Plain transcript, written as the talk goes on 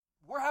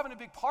having a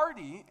big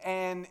party,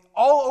 and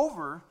all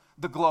over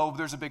the globe,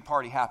 there's a big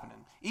party happening.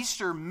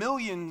 Easter,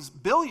 millions,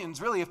 billions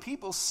really of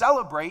people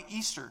celebrate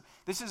Easter.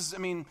 This is,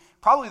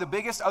 probably the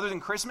biggest, other than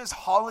Christmas,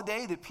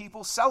 holiday that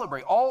people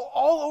celebrate.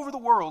 All over the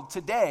world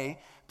today,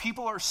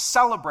 people are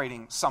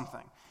celebrating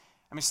something.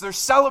 So they're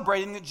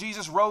celebrating that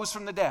Jesus rose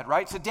from the dead,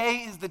 right?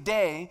 Today is the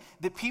day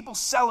that people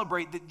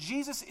celebrate that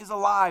Jesus is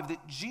alive,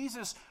 that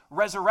Jesus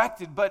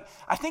resurrected. But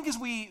I think as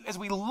we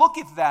look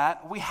at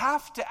that, we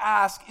have to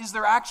ask, is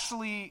there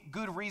actually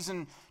good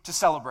reason to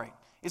celebrate?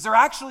 Is there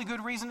actually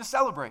good reason to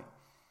celebrate?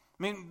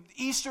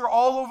 Easter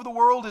all over the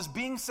world is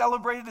being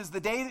celebrated as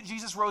the day that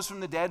Jesus rose from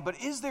the dead,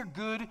 but is there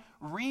good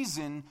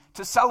reason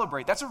to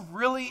celebrate? That's a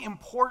really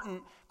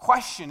important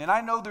question, and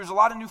I know there's a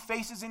lot of new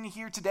faces in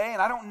here today,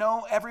 and I don't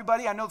know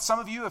everybody. I know some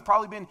of you have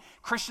probably been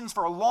Christians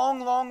for a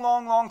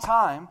long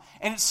time,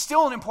 and it's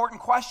still an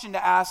important question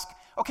to ask.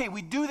 Okay,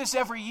 we do this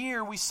every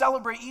year. We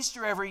celebrate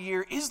Easter every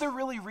year. Is there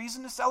really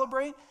reason to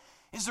celebrate?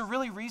 Is there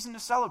really reason to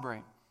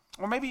celebrate?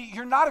 Or maybe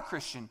you're not a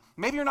Christian.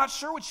 Maybe you're not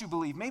sure what you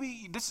believe.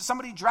 Maybe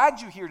somebody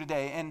dragged you here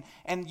today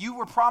and you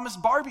were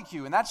promised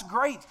barbecue, and that's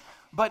great.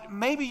 But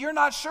maybe you're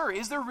not sure.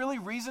 Is there really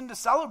reason to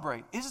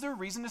celebrate? Is there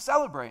reason to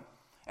celebrate?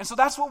 And so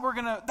that's what we're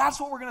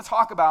gonna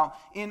talk about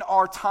in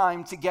our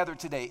time together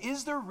today.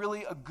 Is there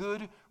really a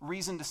good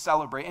reason to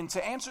celebrate? And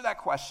to answer that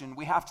question,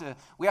 we have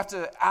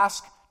to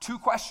ask two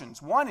questions.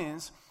 One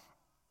is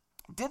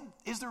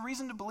there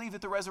reason to believe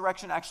that the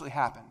resurrection actually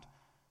happened?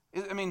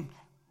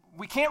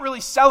 We can't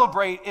really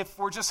celebrate if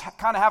we're just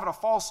kind of having a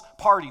false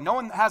party. No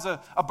one has a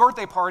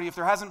birthday party if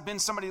there hasn't been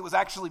somebody that was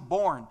actually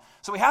born.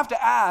 So we have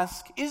to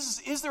ask,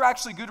 is there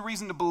actually good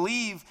reason to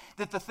believe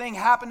that the thing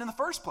happened in the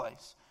first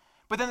place?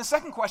 But then the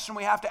second question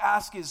we have to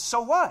ask is,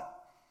 so what?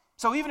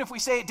 So even if we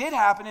say it did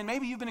happen, and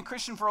maybe you've been a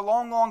Christian for a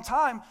long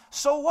time,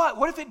 so what?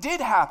 What if it did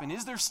happen?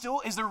 Is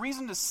there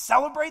reason to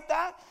celebrate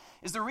that?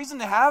 Is there reason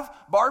to have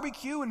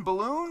barbecue and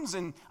balloons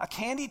and a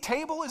candy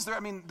table?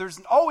 There's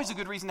always a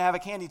good reason to have a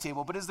candy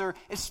table, but is there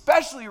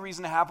especially a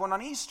reason to have one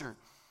on Easter?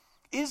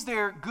 Is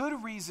there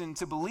good reason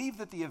to believe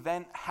that the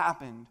event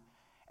happened?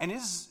 And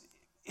is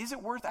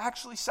it worth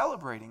actually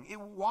celebrating?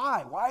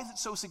 Why? Why is it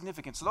so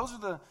significant? So those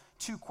are the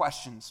two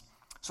questions.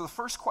 So the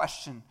first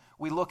question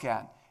we look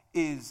at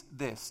is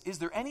this: is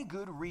there any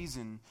good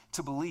reason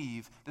to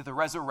believe that the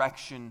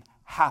resurrection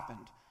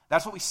happened?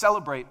 That's what we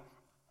celebrate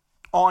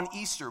on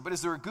Easter, but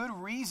is there a good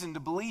reason to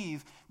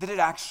believe that it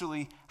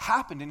actually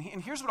happened? And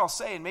here's what I'll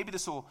say, and maybe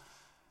this will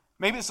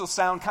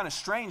sound kind of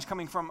strange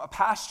coming from a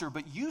pastor,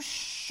 but you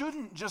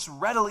shouldn't just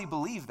readily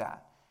believe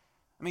that.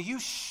 You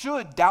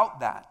should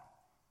doubt that.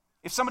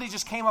 If somebody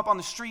just came up on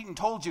the street and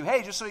told you,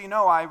 hey, just so you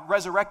know, I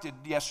resurrected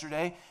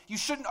yesterday, you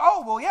shouldn't,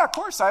 oh, well, yeah, of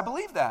course, I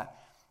believe that.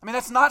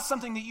 That's not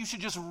something that you should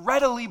just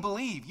readily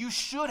believe. You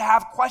should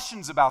have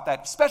questions about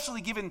that,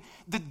 especially given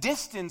the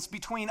distance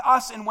between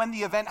us and when the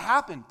event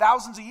happened,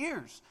 thousands of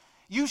years.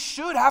 You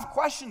should have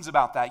questions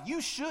about that.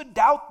 You should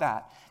doubt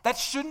that. That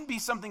shouldn't be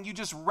something you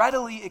just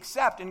readily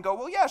accept and go,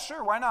 well, yeah,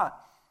 sure, why not?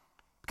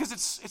 Because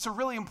it's a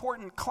really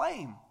important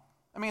claim.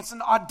 It's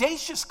an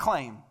audacious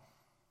claim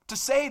to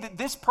say that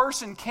this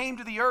person came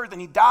to the earth and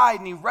he died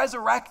and he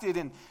resurrected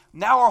and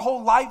now our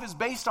whole life is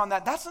based on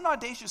that. That's an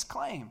audacious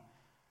claim.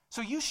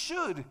 So you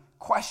should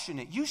question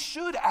it. You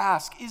should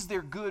ask, is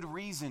there good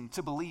reason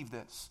to believe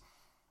this?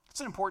 It's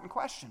an important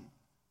question.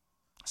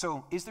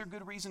 So is there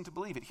good reason to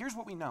believe it? Here's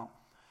what we know.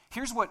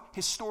 Here's what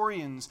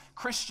historians,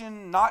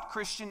 Christian, not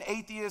Christian,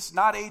 atheists,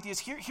 not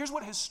atheists, here's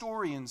what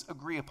historians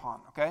agree upon,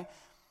 okay?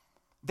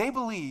 They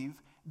believe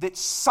that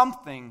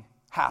something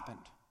happened.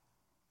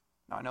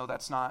 Now, I know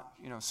that's not,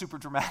 super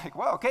dramatic.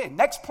 Well, okay,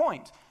 next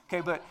point.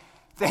 Okay, but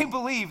they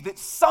believe that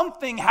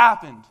something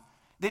happened.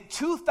 That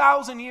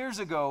 2,000 years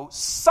ago,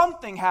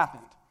 something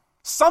happened.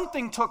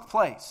 Something took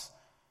place.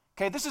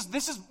 Okay, this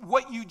is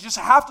what you just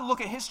have to look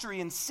at history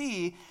and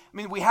see.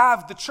 We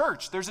have the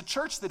church. There's a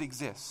church that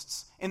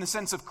exists in the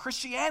sense of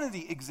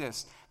Christianity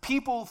exists.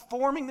 People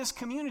forming this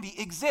community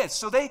exists.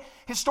 So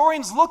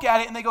historians look at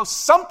it and they go,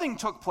 something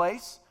took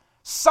place.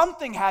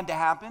 Something had to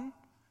happen.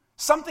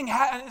 So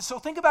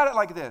think about it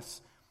like this.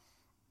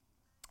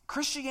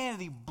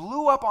 Christianity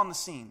blew up on the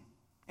scene.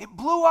 It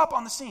blew up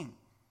on the scene.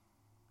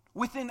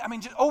 Within,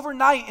 just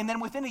overnight, and then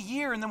within a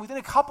year, and then within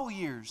a couple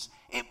years,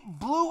 it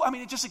blew,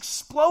 it just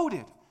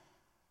exploded.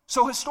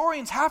 So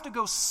historians have to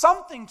go,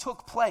 something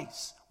took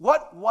place.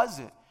 What was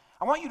it?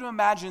 I want you to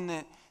imagine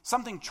that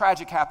something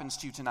tragic happens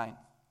to you tonight.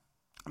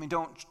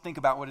 Don't think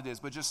about what it is,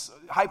 but just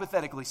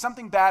hypothetically,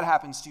 something bad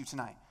happens to you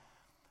tonight.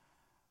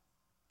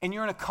 And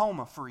you're in a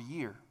coma for a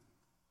year.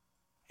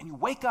 And you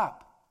wake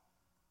up.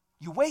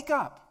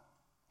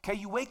 Okay,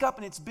 you wake up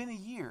and it's been a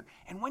year.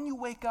 And when you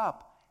wake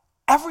up,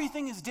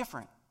 everything is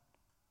different.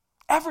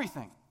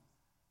 Everything.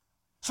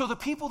 So the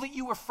people that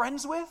you were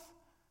friends with,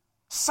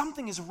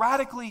 something has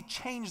radically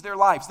changed their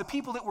lives. The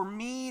people that were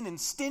mean and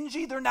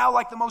stingy, they're now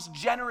like the most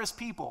generous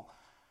people.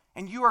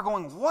 And you are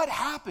going, what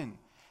happened?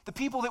 The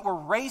people that were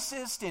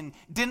racist and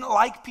didn't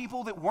like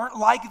people that weren't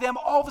like them,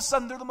 all of a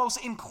sudden they're the most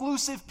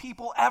inclusive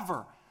people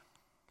ever.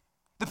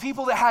 The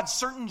people that had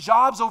certain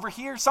jobs over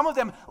here, some of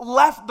them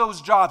left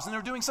those jobs and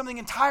they're doing something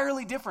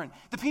entirely different.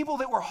 The people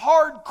that were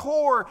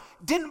hardcore,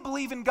 didn't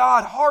believe in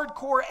God,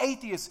 hardcore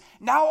atheists,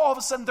 now all of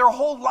a sudden their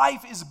whole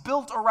life is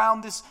built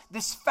around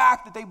this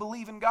fact that they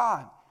believe in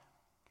God.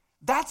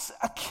 That's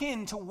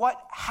akin to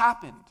what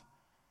happened.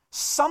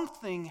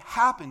 Something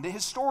happened. The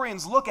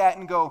historians look at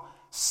and go,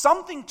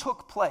 something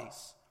took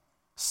place.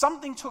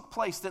 Something took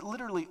place that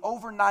literally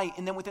overnight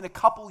and then within a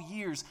couple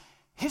years,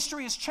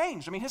 history has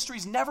changed. I mean,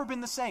 history's never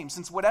been the same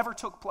since whatever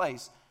took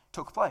place.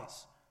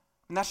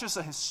 And that's just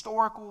a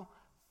historical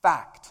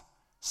fact.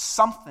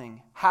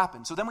 Something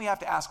happened. So then we have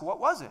to ask, what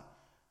was it?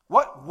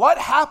 What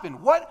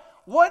happened?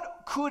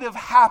 What could have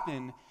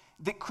happened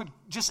that could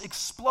just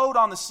explode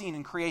on the scene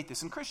and create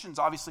this? And Christians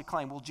obviously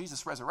claim, well,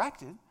 Jesus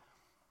resurrected.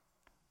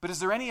 But is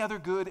there any other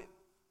good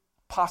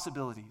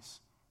possibilities?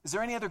 Is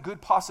there any other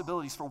good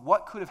possibilities for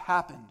what could have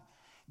happened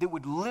that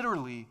would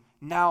literally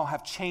now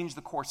have changed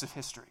the course of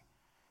history?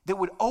 That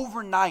would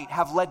overnight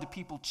have led to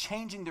people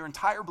changing their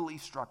entire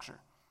belief structure?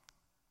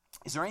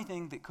 Is there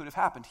anything that could have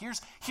happened?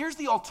 Here's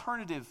the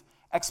alternative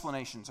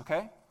explanations,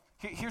 okay?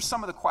 Here's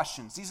some of the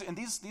questions.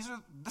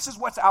 This is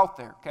what's out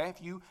there, okay?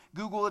 If you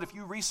Google it, if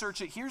you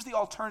research it, here's the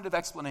alternative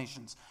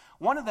explanations.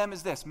 One of them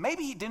is this: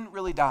 maybe he didn't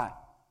really die.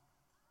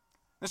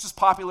 This was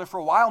popular for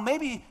a while.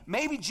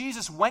 Maybe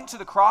Jesus went to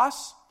the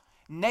cross,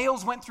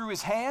 nails went through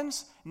his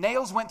hands,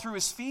 nails went through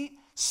his feet,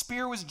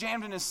 spear was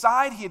jammed in his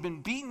side, he had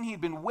been beaten, he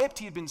had been whipped,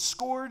 he had been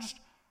scourged.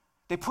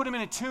 They put him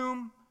in a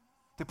tomb,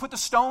 they put the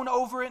stone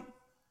over it,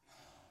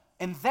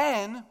 and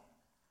then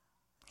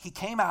he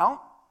came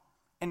out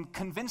and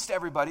convinced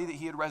everybody that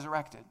he had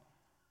resurrected.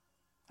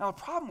 Now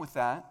the problem with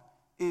that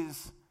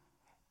is,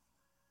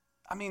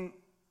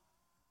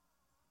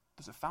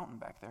 there's a fountain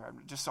back there. I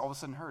just all of a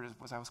sudden heard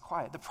as I was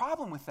quiet. The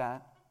problem with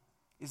that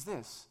is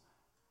this.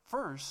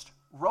 First,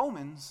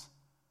 Romans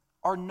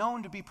are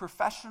known to be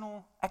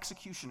professional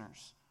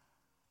executioners.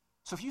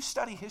 So if you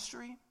study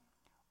history,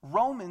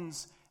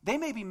 Romans, they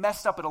may be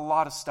messed up at a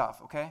lot of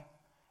stuff, okay?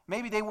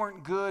 Maybe they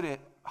weren't good at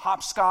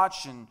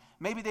hopscotch, and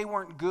maybe they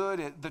weren't good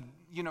at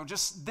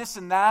just this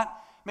and that.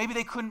 Maybe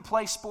they couldn't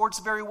play sports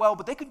very well,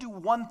 but they could do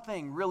one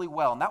thing really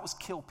well, and that was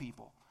kill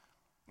people.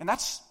 And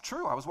that's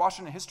true. I was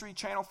watching a History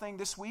Channel thing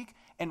this week,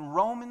 and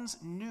Romans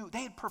knew,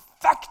 they had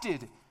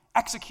perfected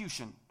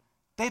execution.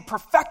 They had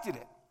perfected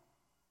it.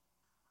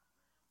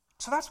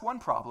 So that's one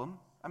problem.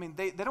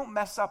 They don't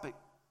mess up at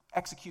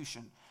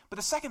execution. But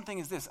the second thing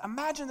is this.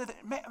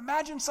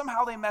 Imagine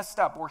somehow they messed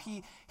up, or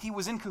he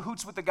was in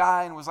cahoots with the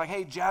guy and was like,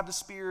 hey, jab the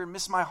spear and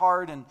miss my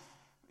heart and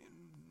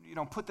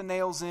put the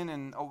nails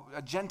in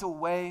a gentle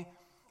way.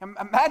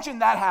 Imagine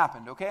that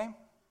happened, okay?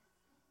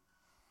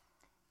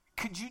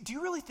 Do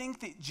you really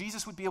think that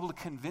Jesus would be able to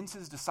convince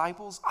his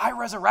disciples, I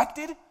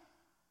resurrected?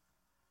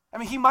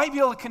 He might be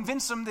able to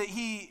convince them that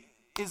he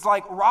is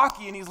like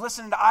Rocky and he's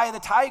listening to Eye of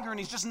the Tiger and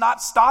he's just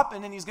not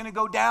stopping and he's going to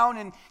go down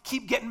and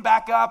keep getting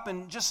back up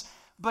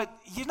but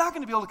you're not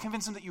going to be able to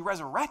convince them that you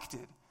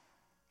resurrected.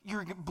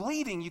 You're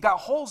bleeding, you got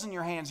holes in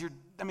your hands,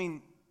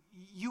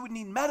 you would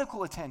need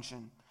medical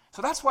attention.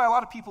 So that's why a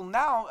lot of people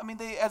now,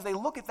 as they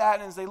look at that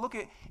and as they look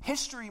at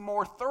history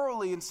more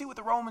thoroughly and see what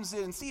the Romans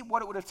did and see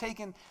what it would have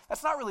taken,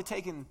 that's not really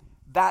taken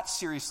that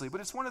seriously,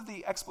 but it's one of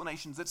the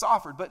explanations that's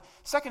offered. But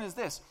second is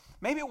this: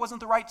 maybe it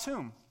wasn't the right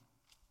tomb.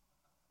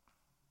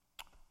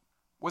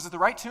 Was it the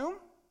right tomb?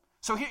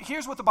 So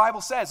here's what the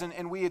Bible says,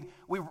 and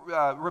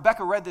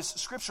Rebecca read this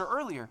scripture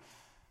earlier,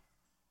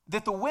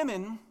 that the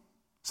women,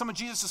 some of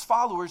Jesus'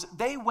 followers,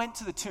 they went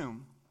to the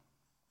tomb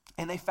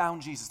and they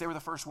found Jesus. They were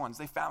the first ones.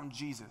 They found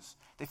Jesus.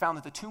 They found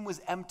that the tomb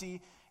was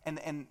empty,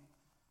 and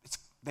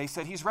they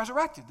said he's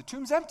resurrected. The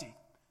tomb's empty.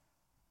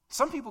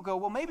 Some people go,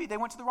 well, maybe they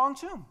went to the wrong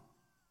tomb.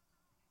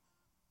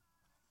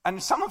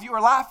 And some of you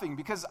are laughing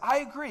because I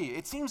agree.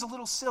 It seems a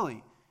little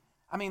silly.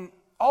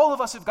 All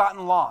of us have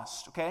gotten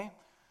lost, okay?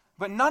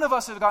 But none of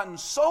us have gotten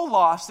so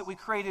lost that we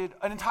created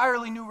an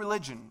entirely new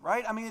religion,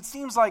 right? It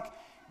seems like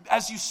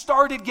as you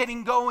started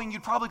getting going,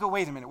 you'd probably go,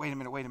 wait a minute.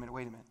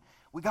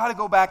 We got to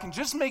go back and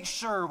just make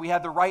sure we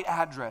had the right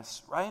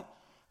address, right?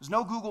 There's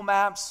no Google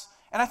Maps.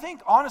 And I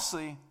think,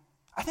 honestly,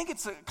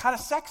 it's kind of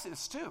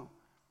sexist too.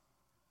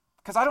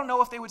 Because I don't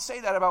know if they would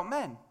say that about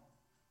men.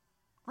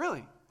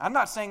 Really. I'm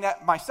not saying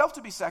that myself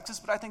to be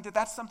sexist, but I think that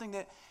that's something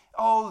that,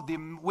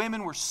 the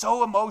women were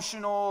so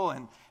emotional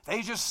and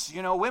they just,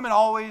 women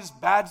always,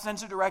 bad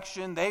sense of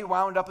direction, they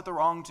wound up at the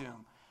wrong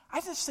tomb. I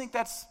just think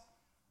that's,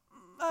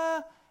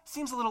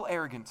 seems a little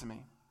arrogant to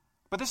me.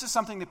 But this is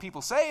something that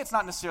people say. It's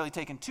not necessarily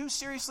taken too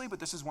seriously, but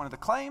this is one of the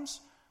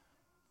claims.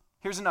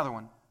 Here's another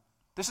one.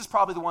 This is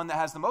probably the one that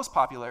has the most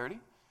popularity.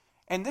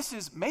 And this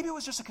is, maybe it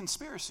was just a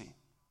conspiracy.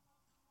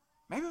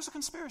 Maybe it was a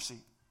conspiracy.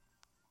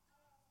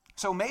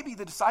 So maybe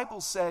the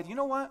disciples said, you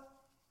know what?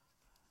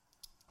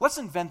 Let's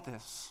invent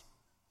this.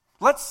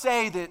 Let's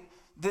say that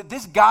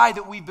this guy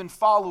that we've been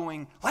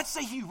following, let's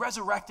say he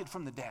resurrected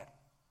from the dead.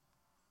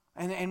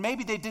 And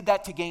maybe they did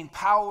that to gain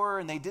power,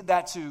 and they did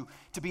that to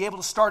be able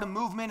to start a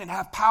movement and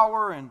have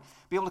power and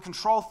be able to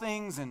control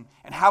things and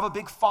have a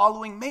big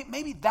following.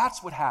 Maybe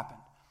that's what happened.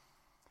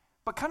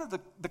 But kind of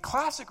the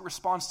classic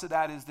response to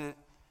that is that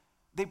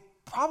they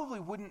probably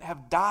wouldn't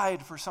have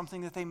died for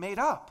something that they made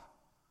up.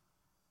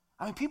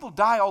 I mean, people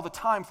die all the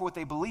time for what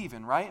they believe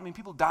in, right? I mean,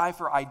 people die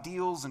for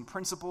ideals and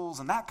principles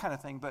and that kind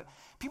of thing, but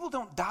people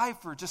don't die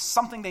for just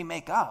something they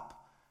make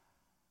up.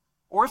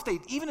 Or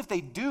even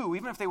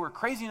if they were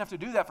crazy enough to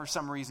do that for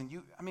some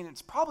reason,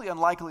 it's probably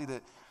unlikely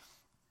that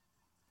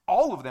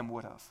all of them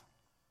would have.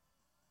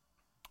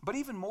 But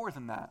even more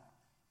than that,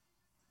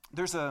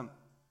 there's a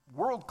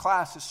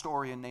world-class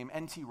historian named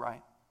N.T.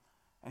 Wright,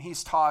 and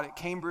he's taught at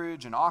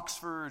Cambridge and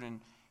Oxford,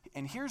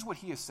 and here's what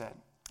he has said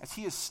as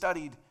he has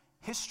studied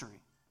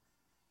history.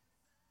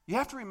 You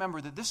have to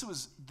remember that this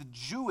was the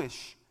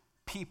Jewish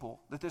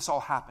people that this all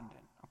happened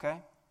in, okay?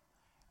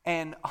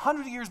 And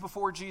 100 years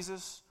before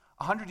Jesus,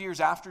 100 years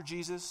after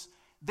Jesus,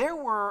 there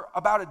were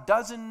about a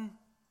dozen,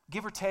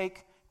 give or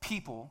take,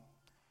 people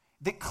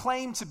that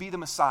claimed to be the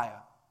Messiah.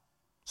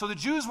 So the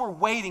Jews were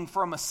waiting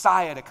for a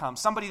Messiah to come,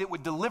 somebody that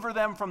would deliver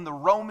them from the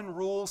Roman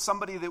rule,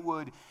 somebody that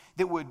would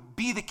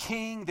be the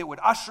king, that would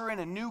usher in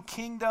a new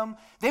kingdom.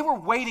 They were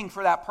waiting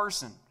for that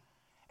person.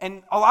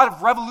 And a lot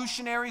of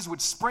revolutionaries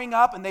would spring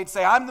up and they'd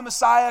say, I'm the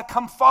Messiah,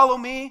 come follow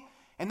me.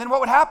 And then what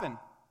would happen?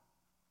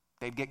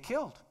 They'd get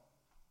killed.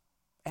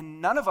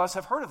 And none of us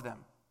have heard of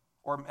them.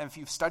 Or if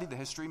you've studied the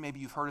history, maybe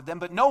you've heard of them.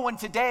 But no one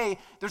today,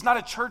 there's not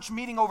a church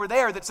meeting over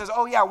there that says,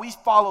 oh yeah, we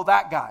follow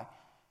that guy.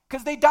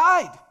 Because they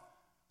died.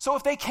 So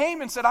if they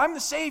came and said, I'm the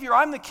Savior,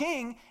 I'm the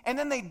King, and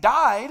then they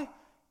died,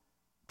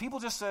 people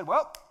just said,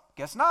 well,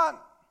 guess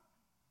not,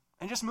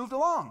 and just moved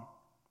along.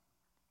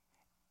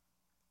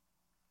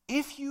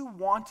 If you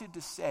wanted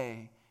to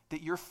say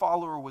that your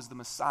follower was the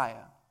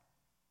Messiah,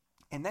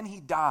 and then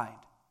he died,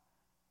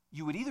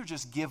 you would either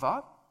just give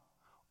up,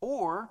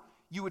 or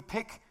you would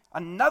pick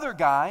another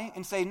guy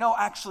and say, no,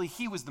 actually,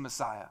 he was the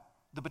Messiah.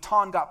 The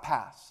baton got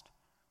passed.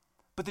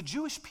 But the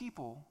Jewish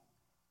people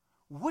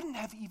wouldn't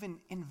have even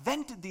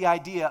invented the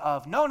idea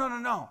of,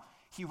 no,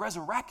 he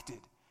resurrected.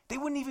 They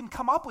wouldn't even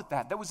come up with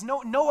that. There was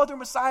no other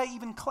Messiah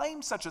even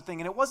claimed such a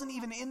thing, and it wasn't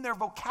even in their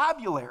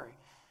vocabulary.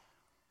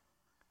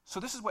 So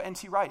this is what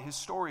N.T. Wright,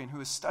 historian who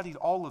has studied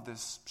all of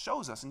this,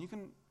 shows us. And you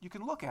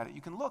can look at it.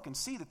 You can look and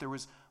see that there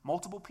was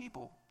multiple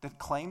people that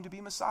claimed to be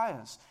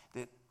messiahs,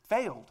 that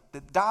failed,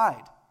 that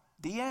died.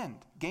 The end.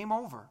 Game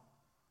over.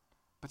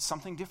 But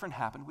something different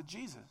happened with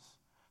Jesus.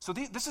 So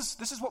this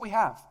is what we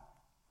have.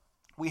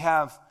 We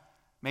have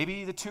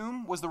maybe the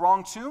tomb was the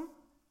wrong tomb.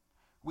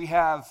 We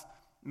have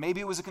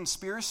maybe it was a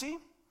conspiracy.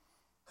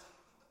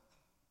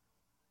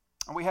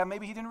 And we have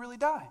maybe he didn't really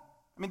die.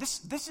 I mean,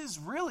 this is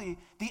really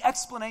the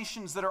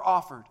explanations that are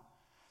offered.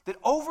 That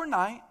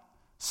overnight,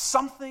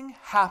 something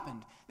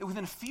happened. That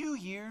within a few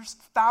years,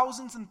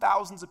 thousands and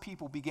thousands of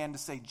people began to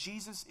say,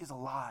 Jesus is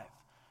alive.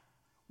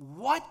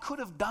 What could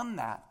have done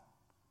that?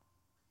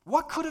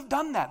 What could have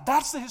done that?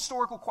 That's the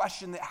historical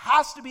question that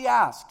has to be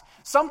asked.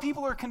 Some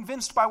people are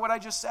convinced by what I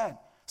just said.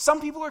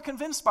 Some people are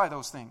convinced by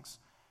those things.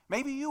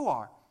 Maybe you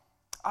are.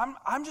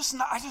 I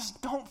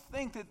just don't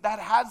think that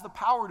has the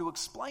power to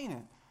explain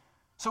it.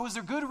 So is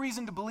there good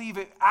reason to believe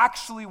it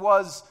actually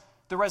was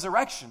the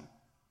resurrection?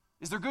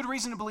 Is there good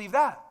reason to believe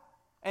that?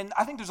 And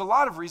I think there's a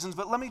lot of reasons,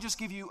 but let me just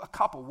give you a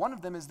couple. One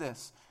of them is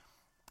this: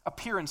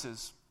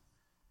 appearances.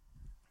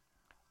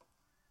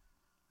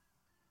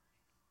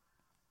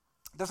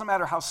 It doesn't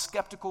matter how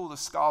skeptical the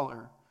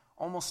scholar,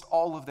 almost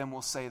all of them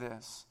will say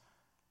this: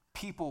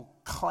 people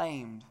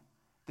claimed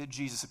that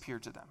Jesus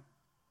appeared to them.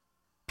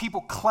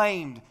 People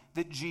claimed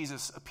that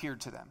Jesus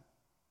appeared to them.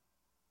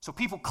 So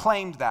people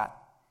claimed that.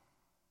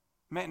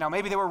 Now,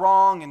 maybe they were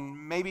wrong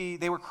and maybe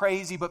they were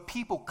crazy, but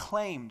people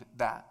claimed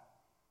that.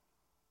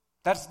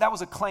 That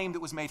was a claim that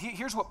was made.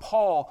 Here's what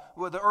Paul,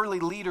 the early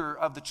leader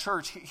of the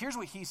church, here's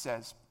what he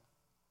says.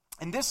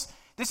 And this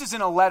is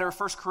in a letter,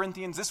 1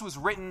 Corinthians. This was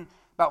written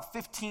about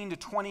 15 to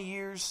 20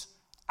 years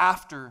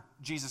after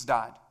Jesus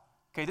died.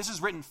 Okay, this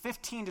is written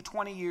 15 to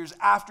 20 years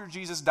after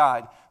Jesus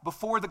died.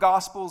 Before the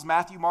Gospels,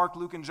 Matthew, Mark,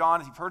 Luke, and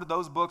John. If you've heard of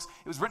those books,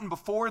 it was written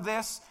before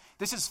this.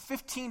 This is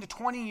 15 to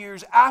 20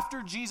 years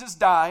after Jesus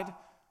died.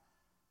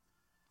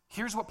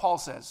 Here's what Paul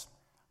says.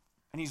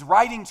 And he's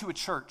writing to a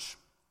church.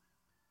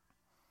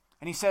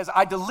 And he says,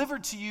 I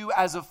delivered to you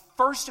as of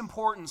first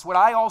importance what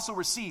I also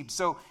received.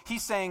 So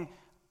he's saying,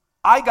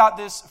 I got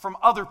this from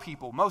other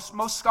people.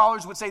 Most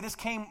scholars would say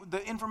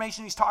the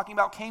information he's talking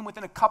about came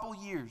within a couple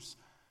years.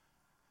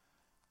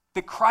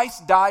 That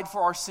Christ died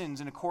for our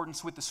sins in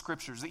accordance with the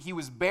Scriptures. That he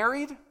was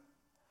buried,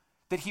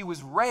 that he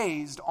was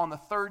raised on the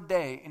third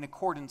day in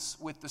accordance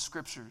with the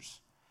Scriptures.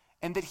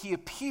 And that he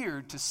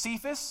appeared to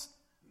Cephas.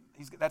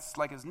 That's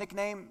like his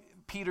nickname.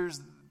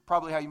 Peter's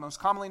probably how you most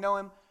commonly know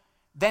him.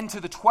 Then to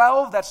the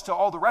 12, that's to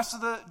all the rest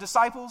of the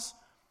disciples.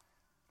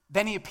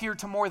 Then he appeared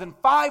to more than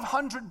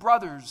 500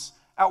 brothers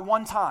at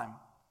one time.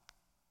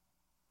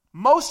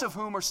 Most of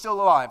whom are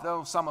still alive,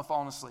 though some have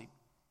fallen asleep.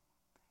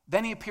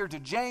 Then he appeared to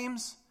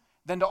James,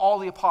 then to all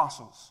the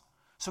apostles.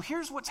 So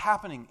here's what's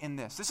happening in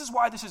this. This is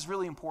why this is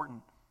really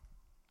important.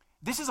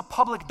 This is a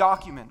public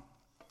document.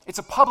 It's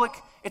a public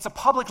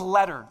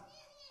letter.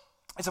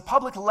 It's a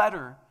public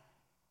letter.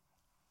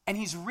 And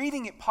he's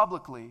reading it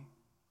publicly.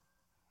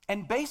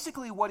 And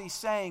basically what he's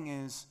saying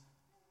is,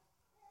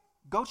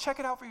 go check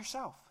it out for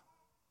yourself.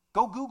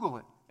 Go Google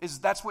it.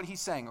 That's what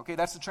he's saying, okay?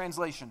 That's the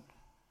translation.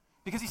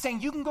 Because he's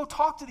saying, you can go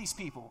talk to these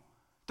people.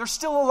 They're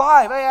still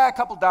alive. Yeah, a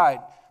couple died.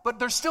 But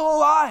they're still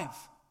alive.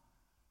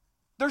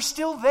 They're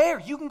still there.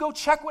 You can go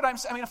check what I'm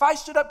saying. I mean, if I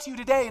stood up to you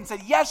today and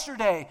said,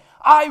 yesterday,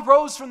 I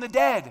rose from the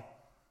dead.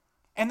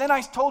 And then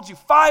I told you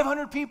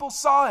 500 people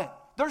saw it.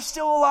 They're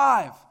still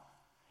alive.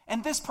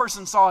 And this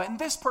person saw it. And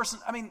this person,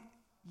 I mean,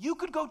 you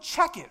could go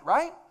check it,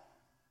 right?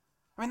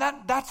 I mean,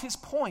 that's his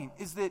point,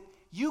 is that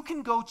you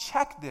can go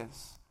check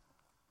this.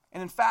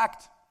 And in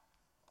fact,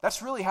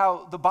 that's really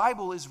how the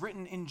Bible is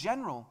written in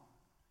general.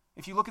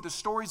 If you look at the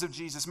stories of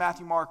Jesus,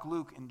 Matthew, Mark,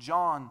 Luke, and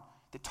John,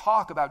 that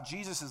talk about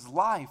Jesus'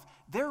 life,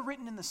 they're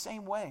written in the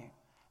same way.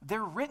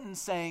 They're written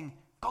saying,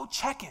 go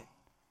check it.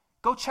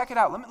 Go check it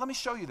out. Let me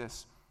show you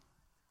this.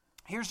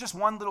 Here's just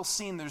one little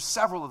scene. There's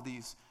several of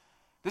these.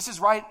 This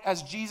is right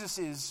as Jesus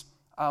is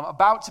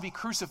about to be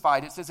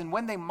crucified. It says, and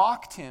when they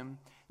mocked him,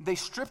 they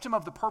stripped him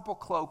of the purple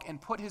cloak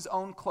and put his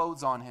own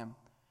clothes on him.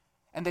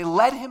 And they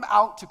led him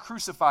out to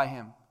crucify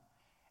him.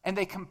 And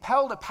they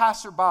compelled a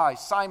passerby,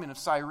 Simon of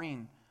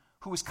Cyrene,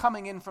 who was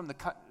coming in from the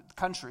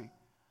country,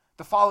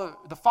 the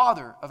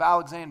father of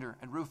Alexander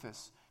and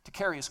Rufus, to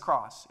carry his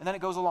cross. And then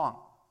it goes along.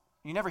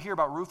 You never hear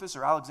about Rufus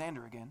or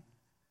Alexander again.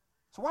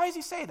 So why does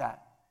he say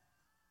that?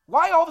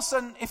 Why all of a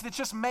sudden, if it's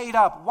just made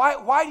up,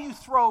 why do you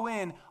throw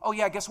in, oh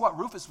yeah, guess what?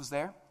 Rufus was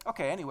there.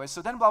 Okay, anyway,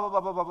 so then blah, blah, blah,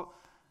 blah, blah, blah.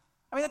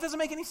 I mean, that doesn't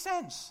make any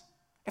sense.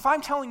 If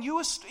I'm telling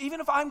you, even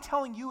if I'm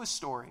telling you a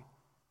story,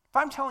 if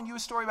I'm telling you a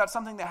story about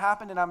something that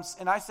happened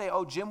and I say,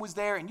 oh, Jim was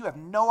there, and you have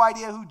no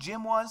idea who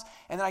Jim was,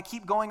 and then I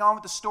keep going on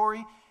with the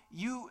story,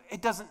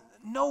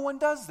 no one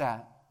does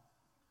that.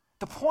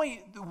 The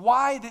point,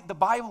 why the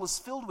Bible is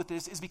filled with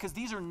this is because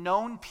these are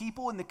known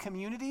people in the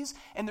communities,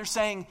 and they're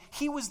saying,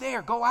 he was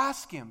there, go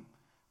ask him.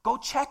 Go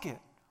check it.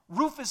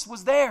 Rufus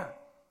was there.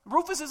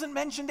 Rufus isn't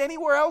mentioned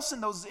anywhere else in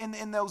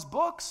those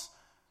books.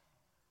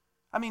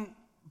 I mean,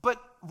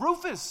 but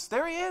Rufus,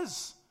 there he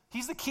is.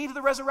 He's the key to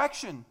the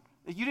resurrection.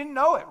 You didn't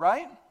know it,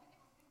 right?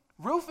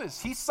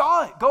 Rufus, he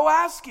saw it. Go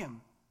ask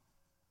him.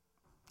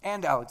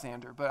 And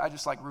Alexander, but I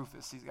just like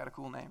Rufus. He's got a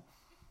cool name.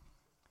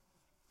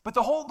 But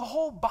the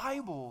whole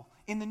Bible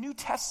in the New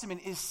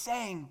Testament is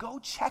saying, go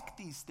check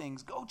these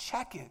things. Go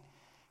check it.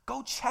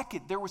 Go check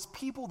it. There was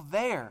people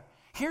there.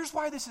 Here's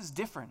why this is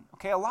different,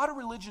 okay? A lot of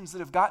religions that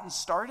have gotten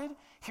started,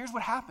 here's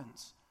what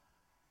happens.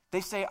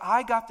 They say,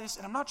 I got this,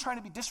 and I'm not trying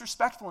to be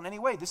disrespectful in any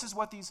way. This is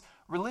what these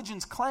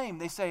religions claim.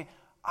 They say,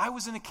 I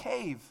was in a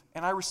cave,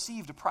 and I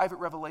received a private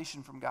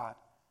revelation from God.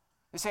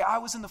 They say, I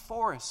was in the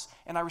forest,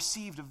 and I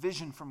received a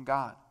vision from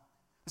God.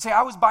 They say,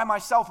 I was by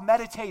myself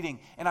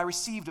meditating, and I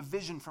received a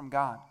vision from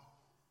God.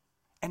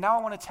 And now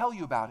I want to tell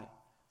you about it.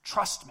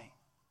 Trust me.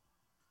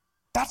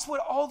 That's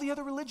what all the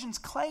other religions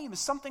claim,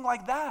 is something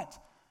like that.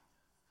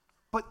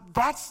 But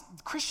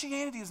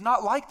Christianity is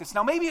not like this.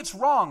 Now maybe it's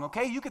wrong,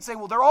 okay? You could say,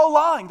 well, they're all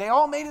lying. They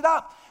all made it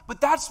up.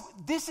 But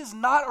this is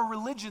not a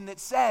religion that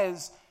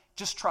says,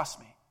 just trust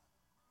me.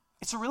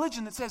 It's a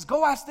religion that says,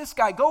 go ask this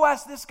guy, go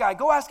ask this guy,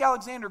 go ask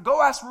Alexander,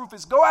 go ask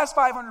Rufus, go ask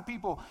 500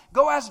 people,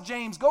 go ask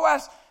James, go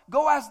ask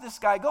this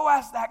guy, go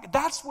ask that guy.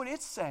 That's what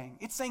it's saying.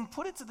 It's saying,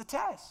 put it to the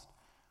test.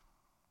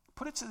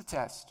 Put it to the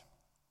test.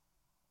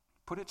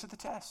 Put it to the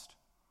test.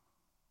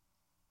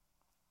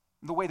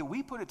 The way that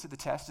we put it to the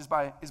test is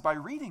by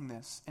reading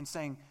this and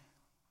saying,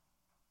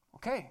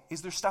 okay,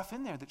 is there stuff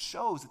in there that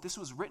shows that this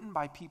was written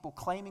by people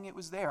claiming it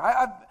was there?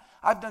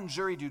 I've done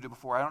jury duty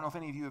before. I don't know if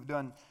any of you have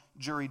done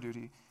jury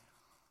duty.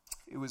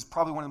 It was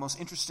probably one of the most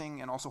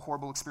interesting and also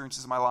horrible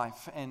experiences of my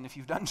life. And if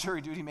you've done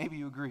jury duty, maybe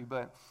you agree.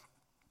 But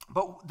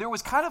there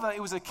was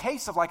it was a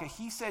case of like a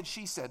he said,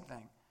 she said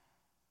thing.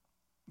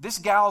 This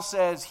gal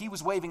says he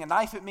was waving a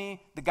knife at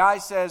me. The guy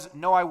says,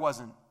 no, I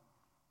wasn't.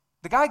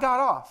 The guy got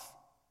off.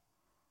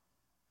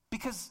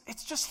 Because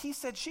it's just he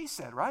said, she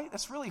said, right?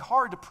 That's really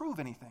hard to prove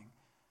anything.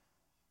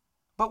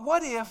 But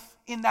what if,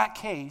 in that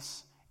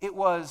case, it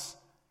was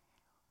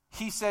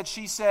he said,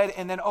 she said,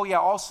 and then, oh yeah,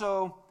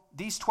 also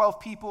these 12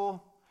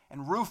 people,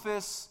 and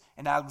Rufus,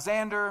 and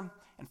Alexander,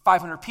 and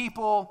 500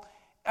 people.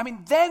 I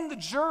mean, then the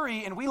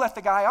jury, and we let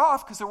the guy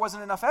off because there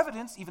wasn't enough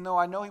evidence, even though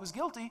I know he was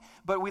guilty,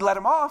 but we let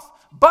him off.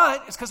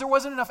 But it's because there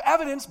wasn't enough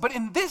evidence. But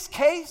in this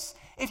case,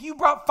 if you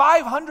brought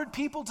 500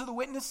 people to the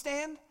witness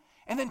stand,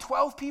 and then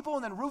 12 people,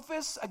 and then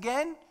Rufus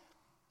again,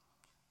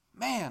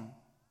 man,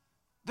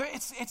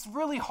 it's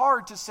really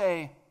hard to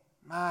say,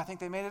 I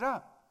think they made it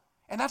up.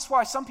 And that's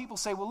why some people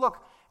say, well,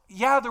 look,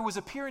 yeah, there was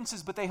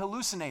appearances, but they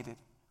hallucinated.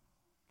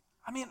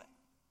 I mean,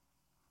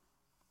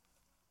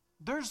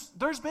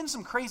 there's been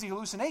some crazy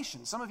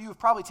hallucinations. Some of you have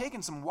probably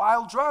taken some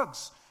wild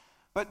drugs.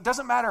 But it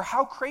doesn't matter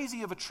how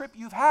crazy of a trip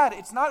you've had.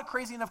 It's not a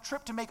crazy enough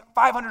trip to make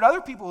 500 other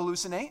people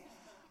hallucinate.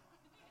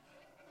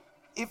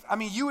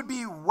 You would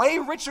be way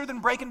richer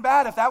than Breaking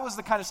Bad if that was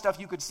the kind of stuff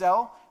you could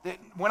sell. That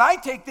when I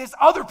take this,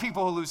 other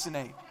people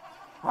hallucinate.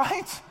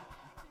 Right?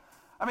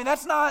 I mean,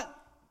 that's not...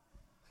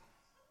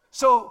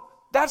 So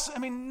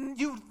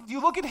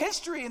you look at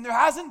history and there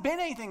hasn't been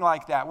anything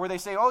like that where they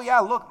say, oh yeah,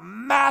 look,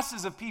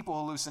 masses of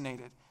people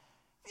hallucinated.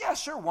 Yeah,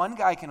 sure, one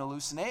guy can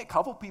hallucinate, a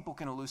couple people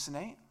can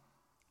hallucinate,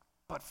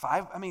 but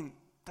 5,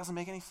 doesn't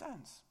make any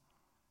sense.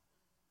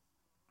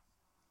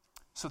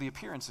 So the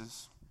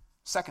appearances.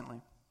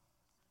 Secondly,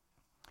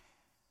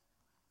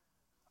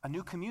 a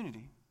new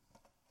community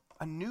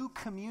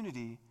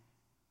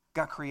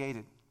got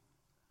created.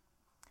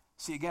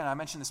 See, again, I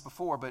mentioned this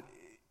before, but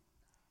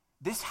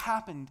this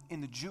happened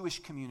in the Jewish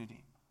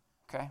community,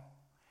 okay?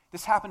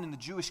 This happened in the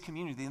Jewish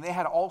community, and they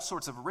had all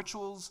sorts of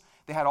rituals,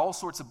 they had all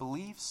sorts of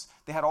beliefs,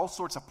 they had all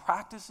sorts of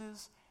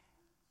practices,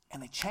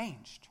 and they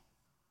changed.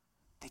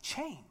 They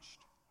changed.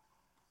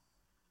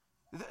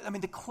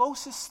 The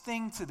closest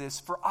thing to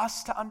this for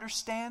us to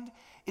understand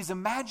is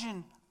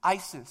imagine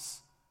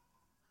ISIS,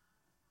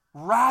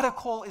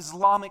 radical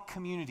Islamic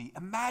community.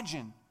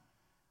 Imagine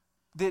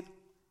that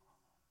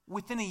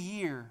within a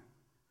year,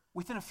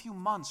 within a few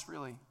months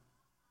really,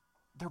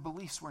 their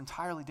beliefs were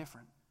entirely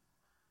different.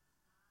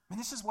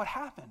 This is what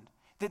happened.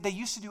 That they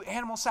used to do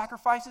animal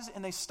sacrifices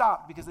and they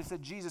stopped because they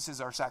said Jesus is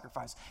our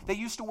sacrifice. They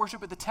used to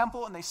worship at the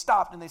temple and they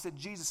stopped and they said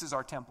Jesus is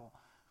our temple.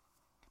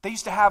 They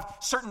used to have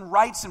certain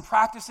rites and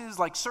practices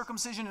like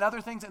circumcision and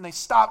other things, and they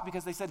stopped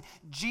because they said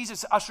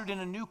Jesus ushered in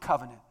a new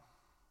covenant.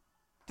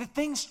 That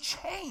things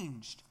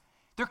changed.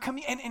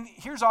 And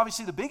here's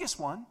obviously the biggest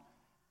one.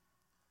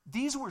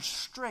 These were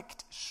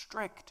strict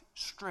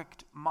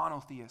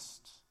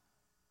monotheists,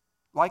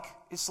 like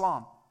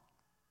Islam.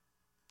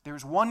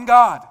 There's one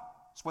God.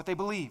 That's what they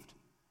believed.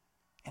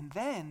 And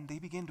then they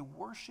began to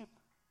worship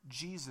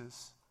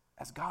Jesus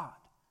as God.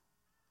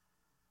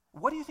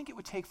 What do you think it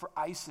would take for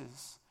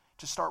ISIS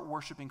to start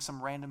worshiping some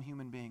random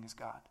human being as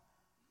God?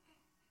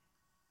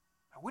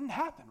 That wouldn't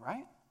happen,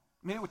 right?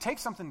 It would take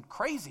something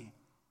crazy.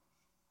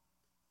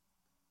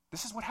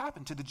 This is what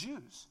happened to the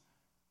Jews.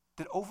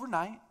 That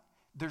overnight,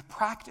 their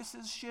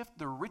practices shift,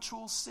 their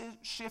rituals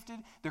shifted,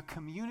 their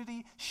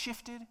community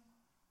shifted.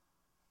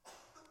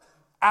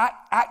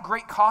 At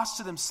great cost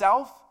to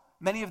themselves,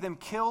 many of them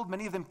killed,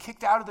 many of them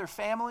kicked out of their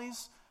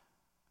families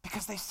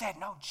because they said,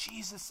 no,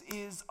 Jesus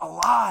is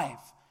alive.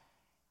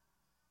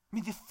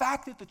 The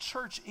fact that the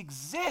church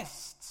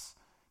exists,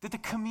 that the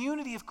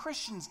community of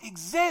Christians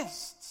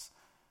exists,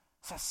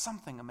 says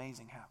something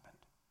amazing happened.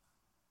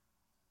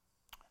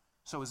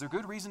 So is there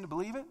good reason to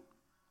believe it?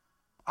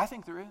 I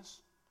think there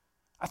is.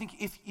 I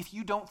think if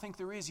you don't think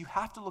there is, you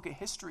have to look at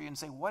history and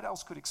say, what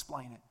else could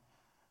explain it?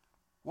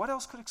 What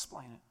else could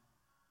explain it?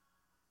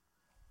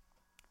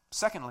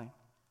 Secondly,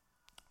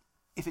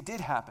 if it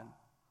did happen,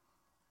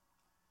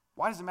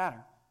 why does it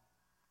matter?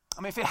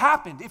 If it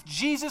happened, if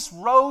Jesus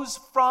rose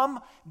from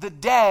the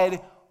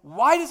dead,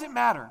 why does it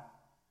matter?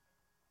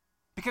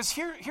 Because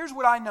here's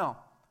what I know.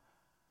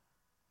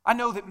 I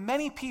know that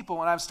many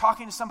people, and I was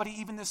talking to somebody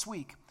even this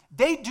week,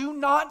 they do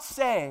not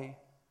say,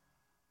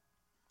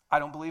 I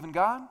don't believe in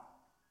God.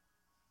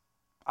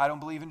 I don't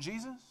believe in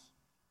Jesus.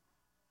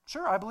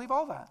 Sure, I believe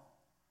all that.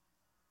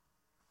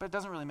 But it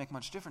doesn't really make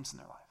much difference in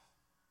their life.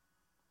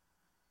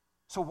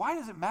 So why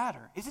does it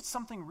matter? Is it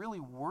something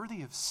really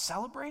worthy of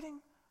celebrating?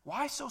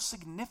 Why so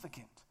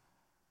significant?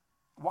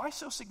 Why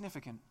so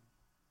significant?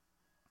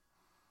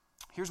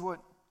 Here's what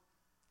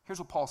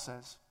Paul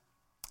says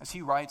as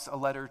he writes a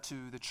letter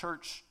to the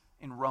church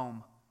in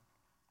Rome.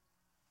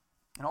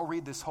 And I'll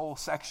read this whole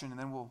section and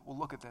then we'll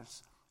look at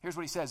this. Here's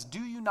what he says. Do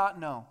you not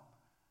know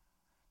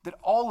that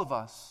all of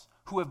us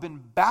who have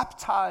been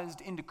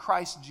baptized into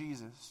Christ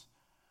Jesus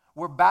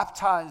were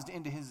baptized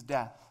into his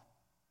death?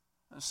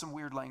 There's some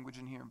weird language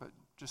in here, but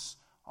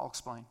I'll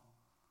explain.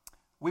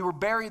 We were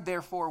buried,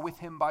 therefore, with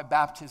him by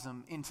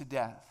baptism into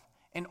death,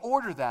 in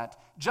order that,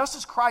 just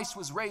as Christ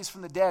was raised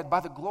from the dead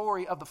by the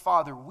glory of the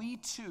Father, we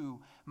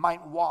too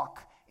might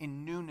walk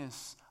in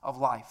newness of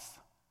life.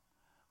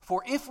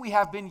 For if we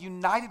have been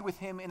united with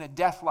him in a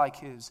death like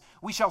his,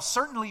 we shall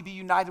certainly be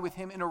united with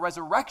him in a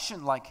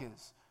resurrection like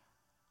his.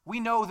 We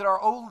know that our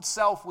old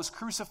self was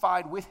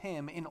crucified with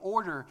him in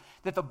order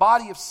that the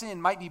body of sin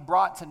might be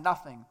brought to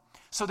nothing,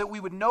 so that we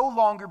would no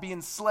longer be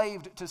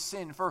enslaved to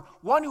sin. For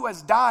one who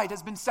has died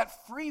has been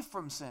set free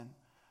from sin.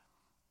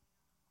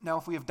 Now,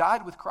 if we have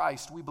died with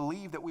Christ, we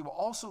believe that we will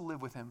also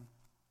live with him.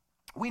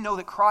 We know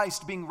that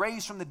Christ, being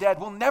raised from the dead,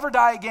 will never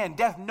die again.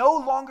 Death no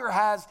longer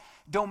has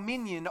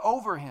dominion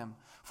over him.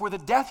 For the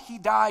death he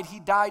died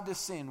to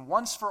sin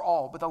once for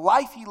all. But the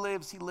life he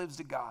lives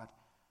to God.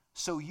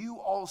 So you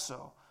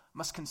also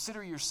must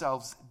consider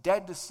yourselves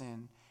dead to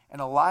sin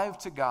and alive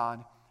to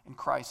God in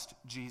Christ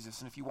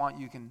Jesus. And if you want,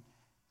 you can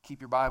keep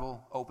your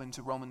Bible open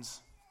to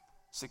Romans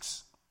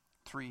 6,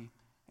 3,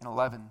 and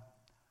 11.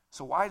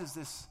 So why does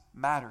this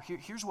matter?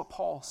 Here's what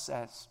Paul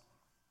says.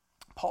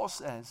 Paul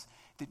says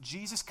that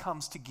Jesus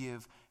comes to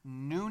give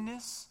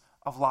newness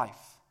of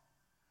life.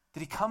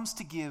 That he comes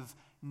to give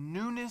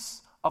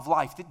newness of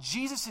life. That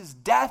Jesus'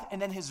 death and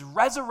then his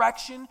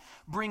resurrection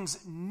brings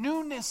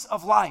newness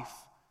of life.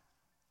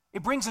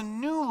 It brings a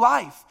new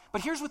life.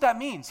 But here's what that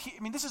means.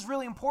 This is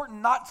really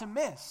important not to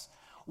miss.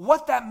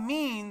 What that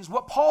means,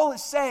 what Paul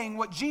is saying,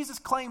 what Jesus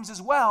claims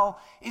as well,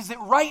 is that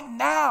right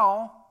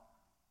now,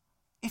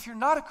 if you're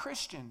not a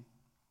Christian,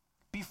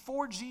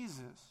 before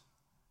Jesus,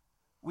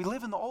 we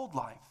live in the old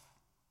life.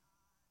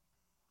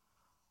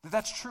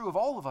 That's true of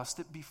all of us,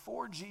 that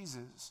before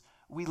Jesus,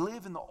 we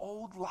live in the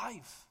old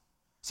life.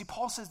 See,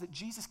 Paul says that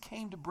Jesus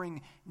came to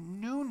bring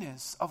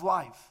newness of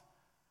life.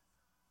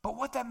 But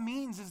what that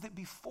means is that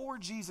before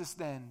Jesus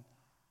then,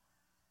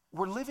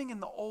 we're living in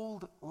the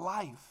old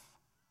life.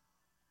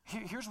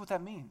 Here's what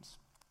that means.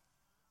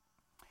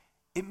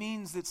 It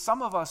means that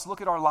some of us look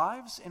at our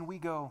lives and we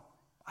go,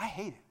 I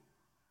hate it.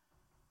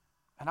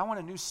 And I want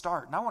a new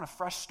start, and I want a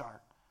fresh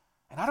start.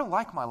 And I don't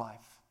like my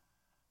life.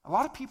 A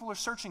lot of people are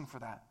searching for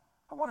that.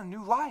 I want a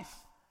new life.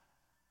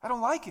 I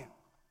don't like it.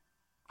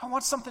 I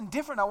want something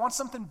different. I want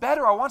something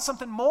better. I want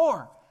something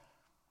more.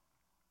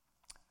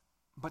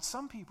 But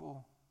some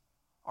people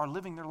are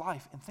living their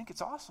life and think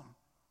it's awesome.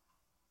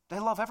 They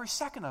love every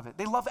second of it.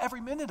 They love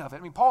every minute of it. I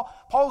mean,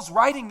 Paul's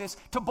writing this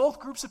to both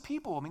groups of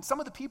people. I mean, some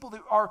of the people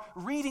that are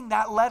reading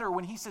that letter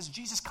when he says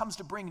Jesus comes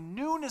to bring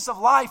newness of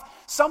life,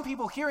 some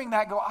people hearing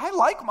that go, I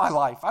like my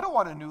life. I don't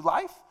want a new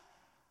life.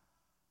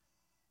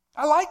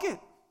 I like it.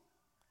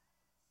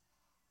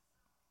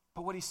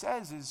 But what he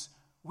says is,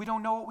 we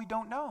don't know what we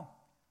don't know.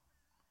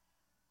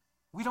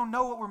 We don't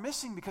know what we're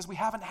missing because we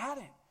haven't had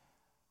it.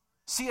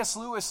 C.S.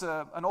 Lewis,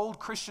 an old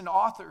Christian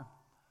author,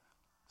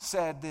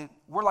 said that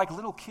we're like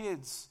little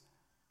kids.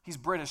 He's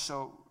British,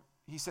 so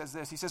he says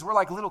this. He says, we're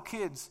like little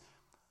kids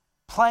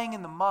playing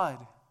in the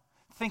mud,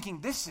 thinking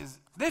this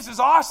is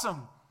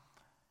awesome,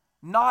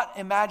 not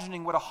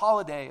imagining what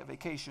a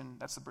vacation,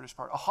 that's the British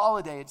part, a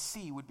holiday at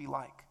sea would be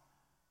like.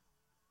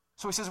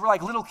 So he says we're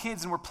like little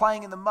kids and we're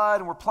playing in the mud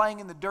and we're playing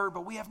in the dirt,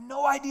 but we have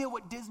no idea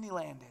what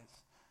Disneyland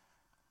is.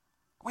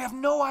 We have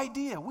no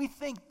idea. We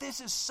think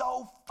this is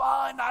so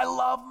fun. I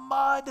love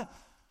mud.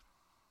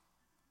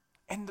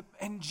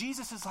 And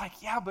Jesus is like,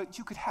 yeah, but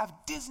you could have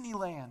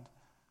Disneyland.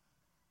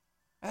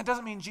 And it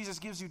doesn't mean Jesus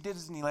gives you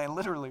Disneyland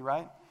literally,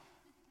 right?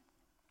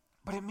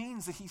 But it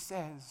means that he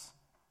says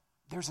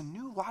there's a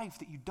new life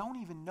that you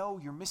don't even know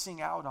you're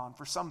missing out on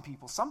for some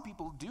people. Some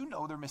people do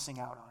know they're missing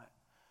out on it.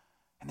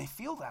 And they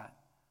feel that.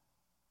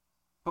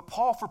 But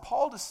for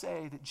Paul to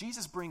say that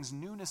Jesus brings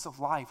newness of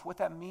life, what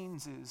that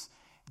means is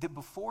that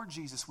before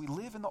Jesus, we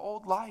live in the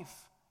old life.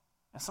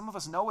 And some of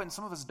us know it and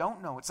some of us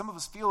don't know it. Some of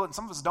us feel it and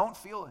some of us don't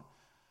feel it.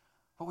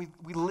 But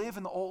we live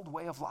in the old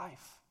way of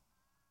life.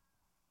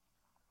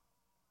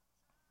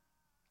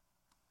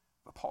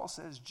 But Paul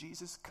says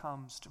Jesus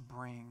comes to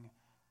bring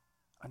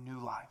a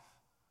new life.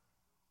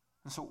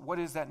 And so what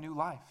is that new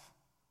life?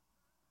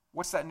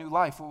 What's that new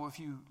life? Well, if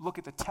you look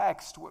at the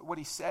text, what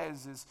he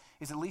says is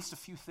at least a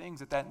few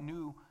things that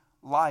new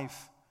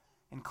life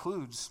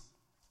includes.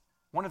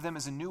 One of them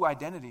is a new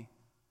identity.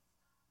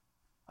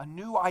 A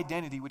new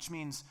identity, which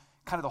means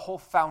kind of the whole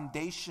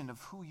foundation of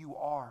who you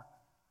are.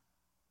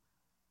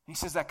 He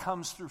says that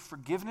comes through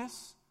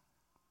forgiveness.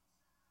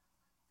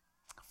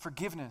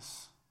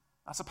 Forgiveness.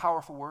 That's a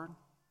powerful word.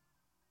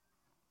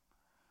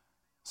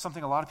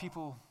 Something a lot of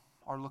people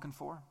are looking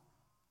for.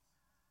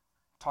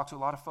 Talk to a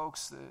lot of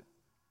folks that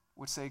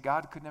would say,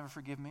 God could never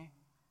forgive me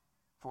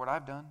for what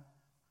I've done.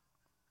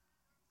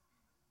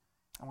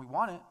 And we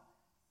want it.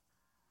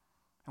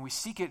 And we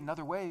seek it in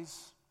other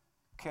ways.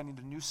 Okay, I need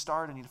a new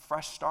start. I need a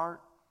fresh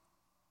start.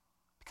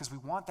 Because we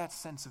want that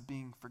sense of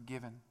being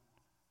forgiven.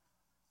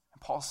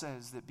 And Paul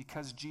says that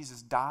because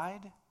Jesus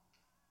died,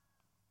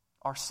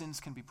 our sins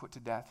can be put to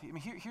death. I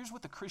mean, here's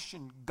what the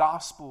Christian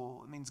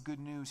gospel, it means good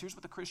news. Here's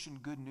what the Christian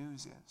good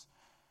news is.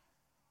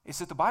 It's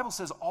that the Bible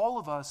says all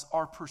of us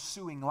are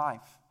pursuing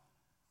life.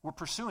 We're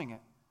pursuing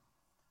it.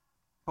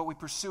 But we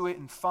pursue it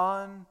in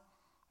fun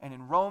and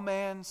in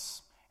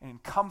romance and in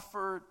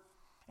comfort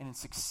and in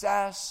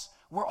success.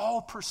 We're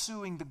all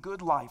pursuing the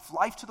good life,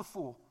 life to the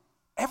full.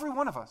 Every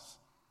one of us.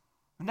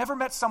 I've never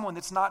met someone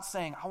that's not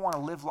saying, I want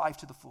to live life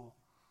to the full.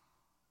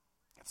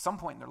 At some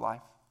point in their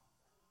life.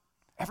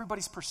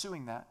 Everybody's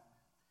pursuing that.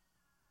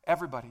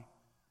 Everybody.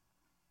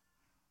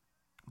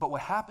 But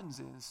what happens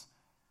is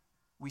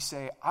we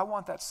say, I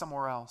want that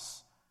somewhere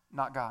else,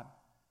 not God.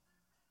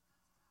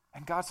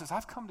 And God says,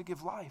 I've come to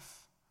give life.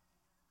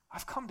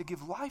 I've come to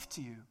give life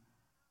to you.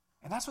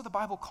 And that's what the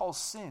Bible calls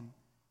sin.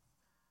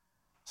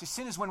 See,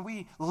 sin is when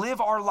we live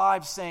our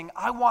lives saying,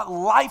 I want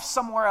life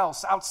somewhere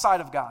else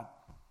outside of God.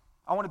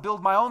 I want to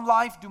build my own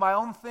life, do my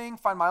own thing,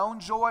 find my own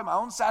joy, my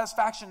own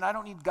satisfaction, and I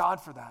don't need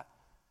God for that.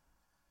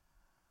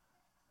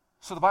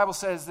 So the Bible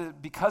says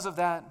that because of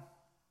that,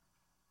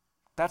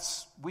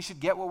 we should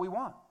get what we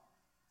want.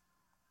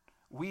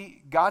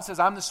 God says,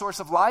 I'm the source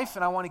of life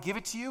and I want to give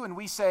it to you. And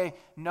we say,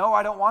 no,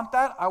 I don't want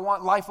that. I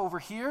want life over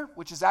here,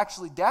 which is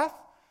actually death.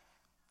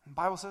 And the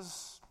Bible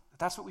says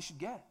that's what we should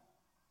get.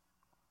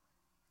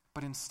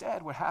 But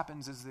instead, what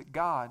happens is that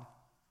God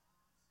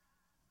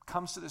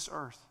comes to this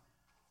earth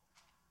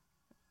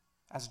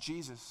as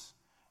Jesus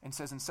and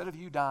says, instead of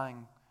you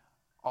dying,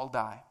 I'll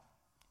die.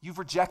 You've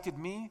rejected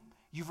me.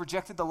 You've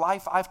rejected the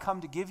life I've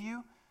come to give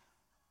you.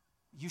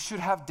 You should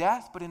have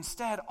death, but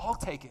instead, I'll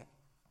take it.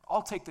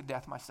 I'll take the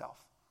death myself.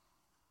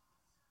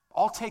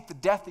 I'll take the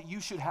death that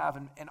you should have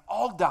and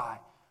I'll die.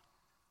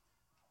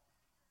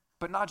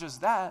 But not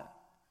just that,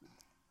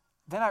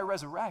 then I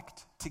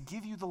resurrect to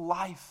give you the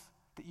life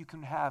that you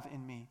can have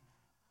in me.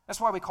 That's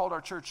why we called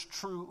our church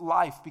True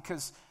Life,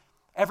 because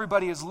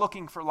everybody is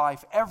looking for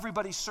life.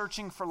 Everybody's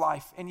searching for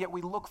life, and yet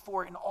we look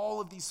for it in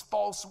all of these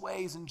false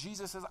ways. And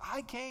Jesus says,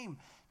 I came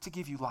to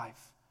give you life.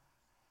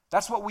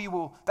 That's what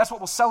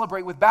we'll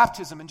celebrate with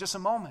baptism in just a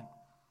moment.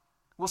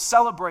 We'll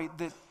celebrate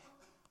that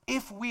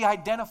if we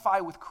identify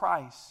with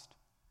Christ,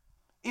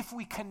 if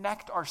we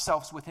connect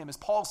ourselves with him, as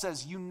Paul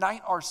says,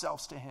 unite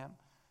ourselves to him,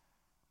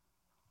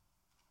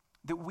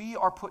 that we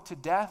are put to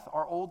death,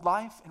 our old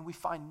life, and we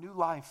find new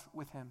life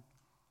with him.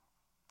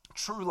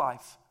 True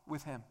life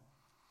with him.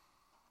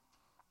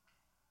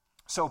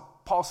 So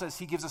Paul says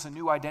he gives us a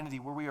new identity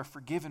where we are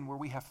forgiven, where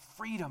we have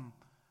freedom,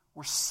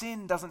 where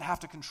sin doesn't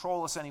have to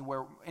control us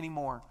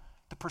anymore.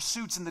 The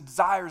pursuits and the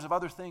desires of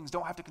other things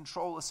don't have to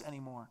control us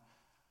anymore.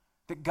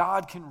 That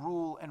God can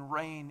rule and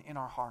reign in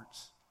our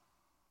hearts.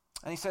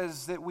 And he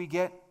says that we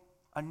get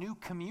a new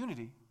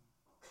community.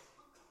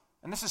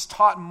 And this is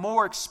taught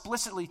more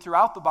explicitly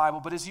throughout the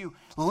Bible, but as you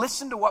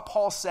listen to what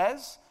Paul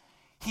says,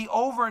 he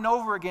over and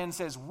over again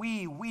says,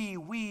 we,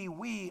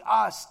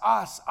 us,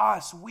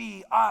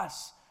 we,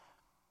 us.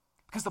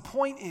 Because the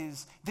point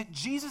is that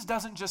Jesus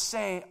doesn't just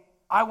say,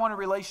 I want a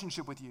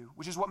relationship with you,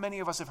 which is what many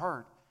of us have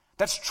heard.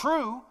 That's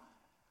true,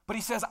 but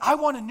he says, I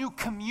want a new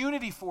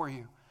community for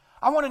you.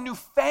 I want a new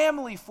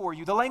family for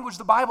you. The language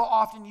the Bible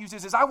often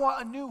uses is, I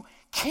want a new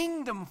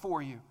kingdom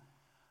for you.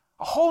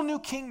 A whole new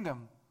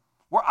kingdom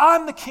where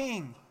I'm the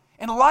king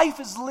and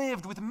life is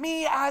lived with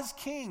me as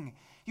king.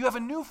 You have a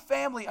new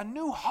family, a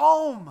new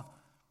home.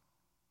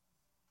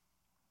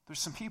 There's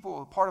some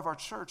people, part of our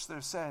church, that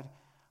have said,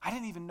 I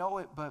didn't even know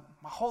it, but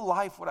my whole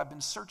life what I've been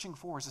searching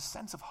for is a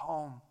sense of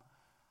home.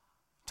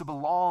 To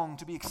belong,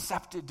 to be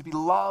accepted, to be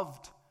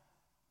loved,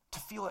 to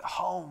feel at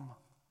home.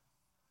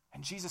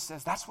 And Jesus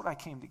says, that's what I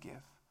came to give.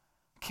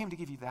 I came to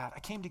give you that.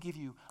 I came to give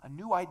you a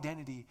new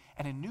identity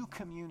and a new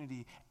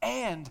community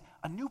and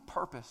a new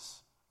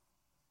purpose.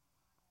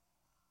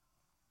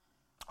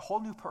 A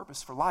whole new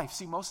purpose for life.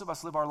 See, most of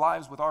us live our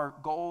lives with our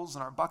goals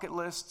and our bucket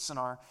lists and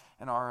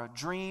our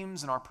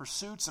dreams and our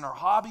pursuits and our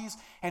hobbies,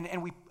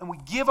 and we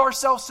give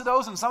ourselves to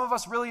those, and some of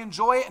us really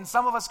enjoy it, and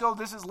some of us go,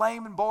 this is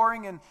lame and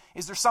boring, and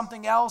is there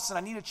something else, and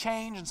I need a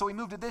change, and so we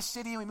move to this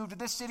city, and we move to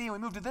this city, and we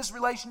move to this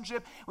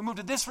relationship, we move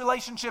to this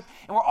relationship,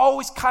 and we're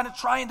always kind of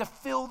trying to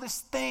fill this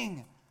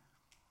thing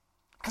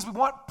because we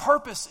want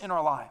purpose in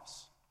our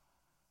lives.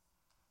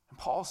 And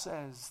Paul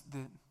says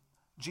that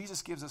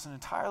Jesus gives us an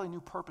entirely new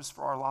purpose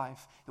for our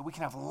life, that we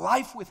can have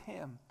life with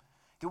him,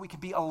 that we can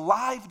be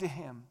alive to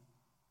him.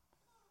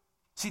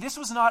 See, this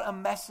was not a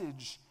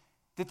message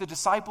that the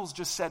disciples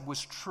just said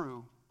was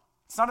true.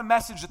 It's not a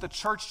message that the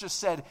church just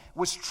said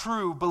was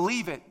true.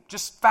 Believe it.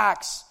 Just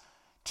facts.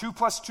 2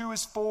 + 2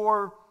 is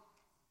 4.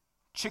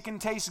 Chicken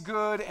tastes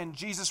good, and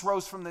Jesus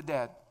rose from the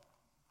dead.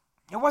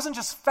 It wasn't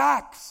just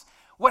facts.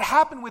 What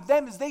happened with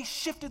them is they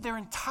shifted their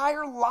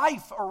entire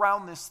life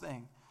around this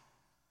thing.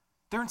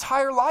 Their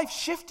entire life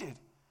shifted.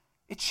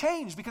 It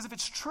changed, because if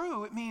it's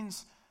true, it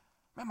means,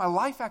 man, my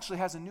life actually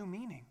has a new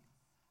meaning.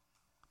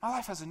 My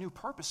life has a new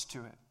purpose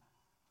to it.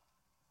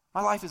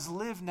 My life is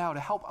lived now to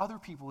help other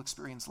people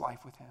experience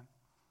life with him.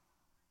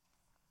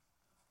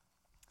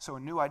 So a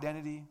new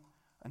identity,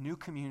 a new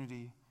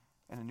community,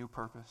 and a new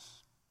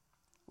purpose.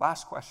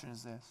 Last question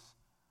is this.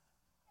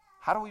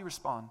 How do we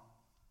respond?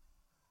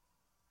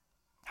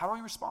 How do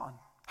we respond?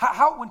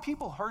 How when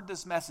people heard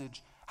this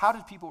message, how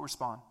did people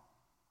respond?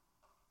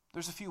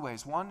 There's a few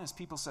ways. One is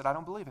people said, I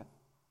don't believe it.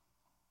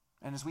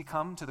 And as we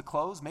come to the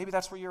close, maybe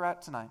that's where you're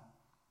at tonight.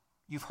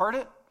 You've heard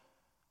it.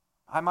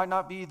 I might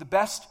not be the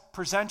best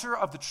presenter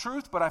of the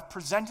truth, but I've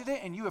presented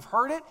it and you have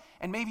heard it,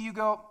 and maybe you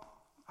go,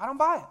 I don't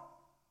buy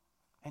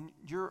it. And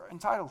you're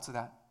entitled to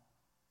that.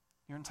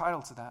 You're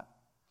entitled to that.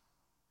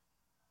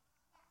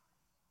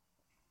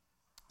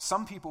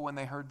 Some people, when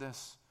they heard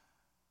this,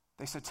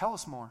 they said, tell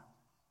us more.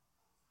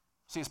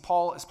 See, as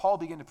Paul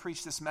began to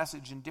preach this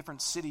message in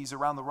different cities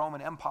around the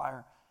Roman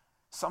Empire,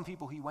 some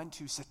people he went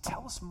to said,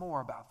 tell us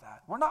more about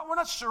that. We're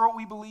not sure what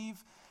we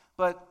believe,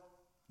 but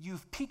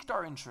you've piqued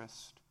our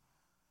interest.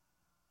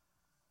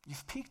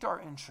 You've piqued our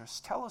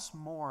interest. Tell us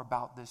more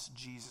about this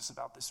Jesus,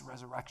 about this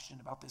resurrection,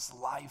 about this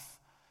life.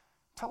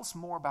 Tell us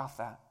more about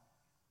that.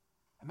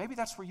 And maybe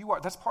that's where you are.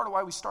 That's part of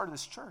why we started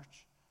this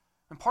church.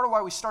 And part of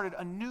why we started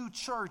a new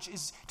church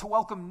is to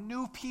welcome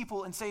new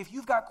people and say, if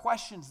you've got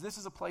questions, this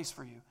is a place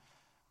for you.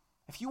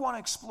 If you want to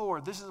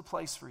explore, this is a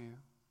place for you.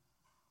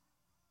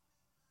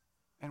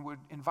 And would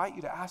invite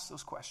you to ask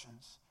those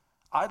questions.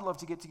 I'd love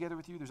to get together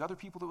with you. There's other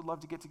people that would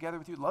love to get together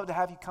with you. I'd love to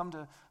have you come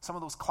to some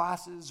of those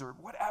classes or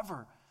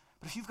whatever.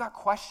 But if you've got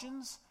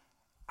questions,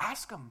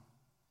 ask them.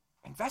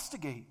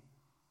 Investigate.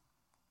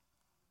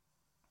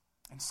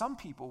 And some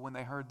people, when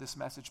they heard this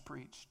message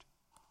preached,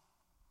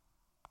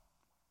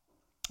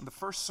 the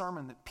first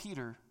sermon that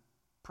Peter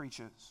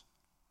preaches,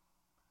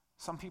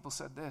 some people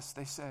said this.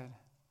 They said,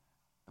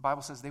 the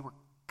Bible says they were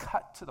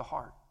cut to the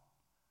heart.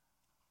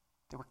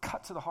 They were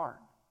cut to the heart.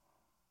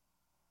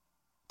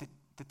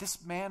 That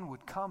this man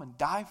would come and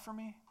die for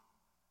me.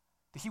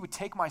 That he would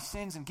take my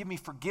sins and give me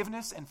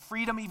forgiveness and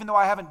freedom, even though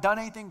I haven't done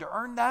anything to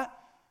earn that.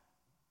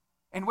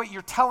 And what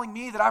you're telling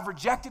me, that I've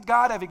rejected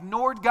God, I've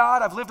ignored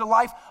God, I've lived a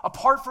life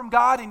apart from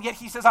God, and yet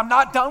he says, I'm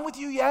not done with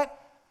you yet.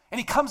 And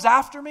he comes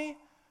after me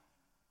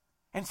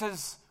and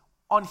says,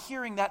 on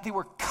hearing that, they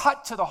were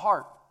cut to the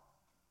heart.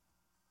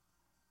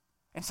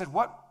 And said,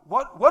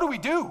 what do we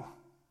do?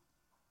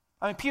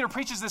 I mean, Peter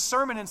preaches this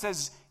sermon and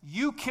says,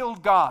 you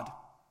killed God.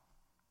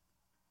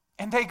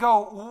 And they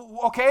go,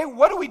 okay,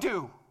 what do we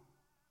do?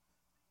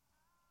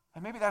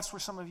 And maybe that's where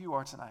some of you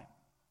are tonight.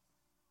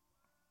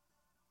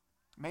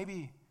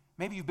 Maybe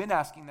you've been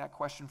asking that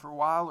question for a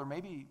while, or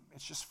maybe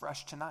it's just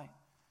fresh tonight.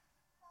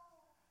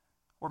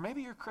 Or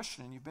maybe you're a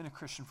Christian and you've been a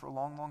Christian for a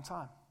long, long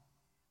time.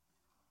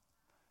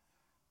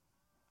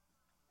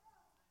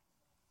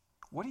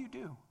 What do you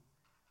do?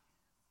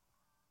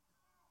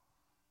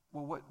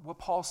 Well, what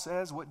Paul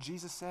says, what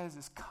Jesus says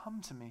is,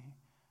 come to me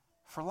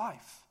for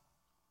life.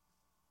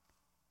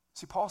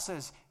 See, Paul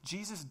says,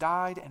 Jesus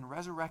died and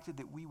resurrected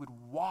that we would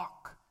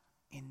walk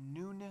in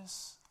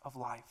newness of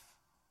life.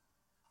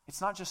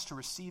 It's not just to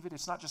receive it,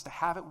 it's not just to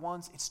have it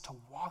once, it's to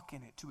walk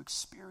in it, to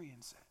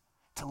experience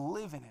it, to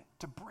live in it,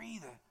 to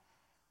breathe it,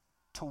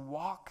 to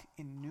walk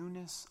in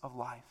newness of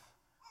life.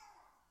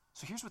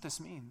 So here's what this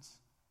means.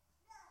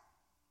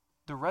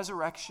 The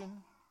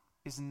resurrection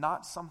is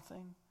not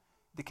something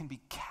that can be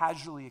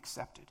casually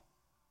accepted.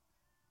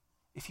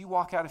 If you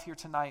walk out of here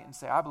tonight and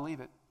say, I believe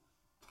it,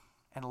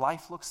 and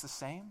life looks the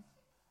same,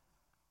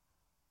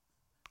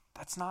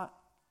 that's not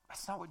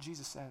what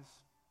Jesus says.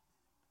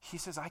 He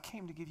says, I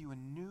came to give you a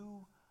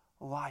new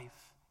life.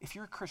 If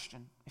you're a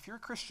Christian,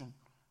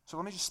 so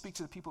let me just speak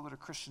to the people that are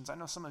Christians. I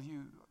know some of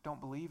you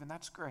don't believe, and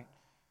that's great.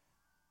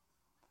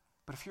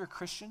 But if you're a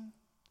Christian,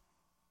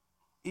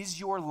 is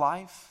your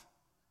life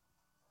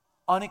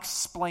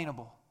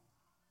unexplainable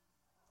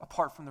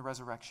apart from the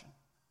resurrection?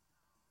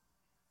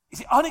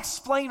 Is it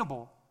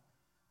unexplainable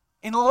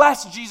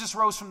unless Jesus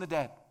rose from the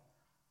dead?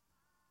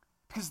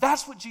 Because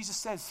that's what Jesus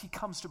says he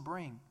comes to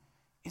bring,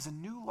 is a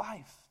new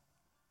life.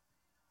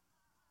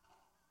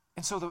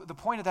 And so the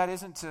point of that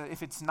isn't to,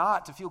 if it's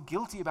not, to feel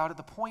guilty about it.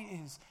 The point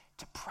is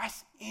to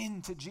press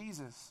into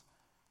Jesus.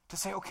 To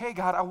say, okay,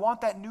 God, I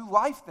want that new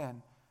life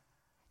then.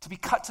 To be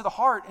cut to the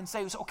heart and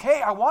say,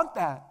 okay, I want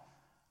that.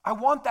 I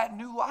want that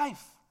new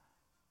life.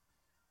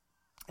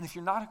 And if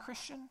you're not a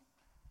Christian,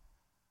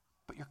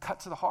 but you're cut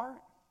to the heart,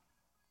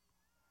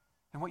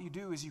 then what you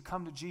do is you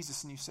come to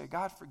Jesus and you say,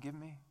 God, forgive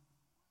me.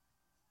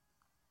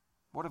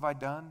 What have I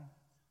done?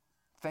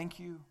 Thank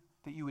you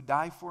that you would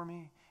die for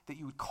me, that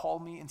you would call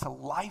me into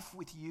life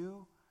with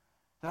you,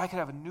 that I could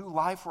have a new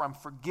life where I'm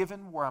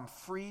forgiven, where I'm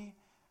free.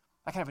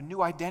 I can have a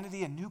new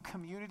identity, a new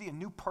community, a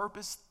new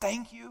purpose.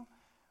 Thank you.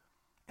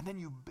 And then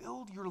you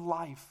build your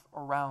life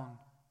around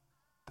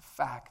the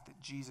fact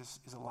that Jesus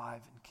is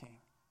alive and King.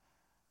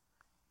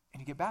 And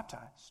you get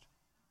baptized.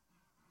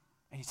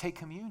 And you take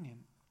communion.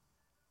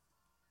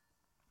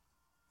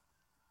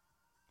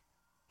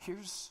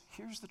 Here's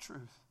the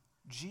truth.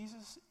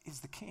 Jesus is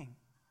the King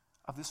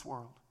of this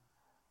world.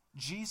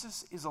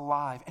 Jesus is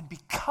alive. And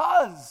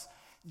because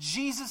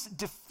Jesus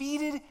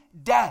defeated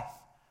death,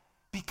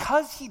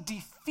 because he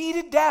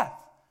defeated death,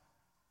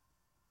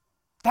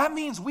 that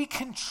means we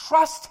can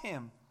trust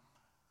him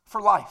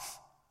for life.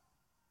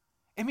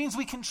 It means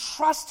we can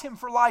trust him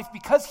for life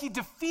because he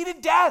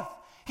defeated death.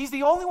 He's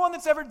the only one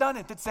that's ever done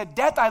it, that said,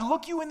 death, I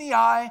look you in the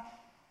eye,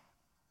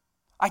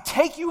 I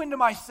take you into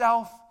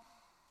myself,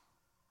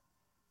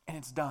 and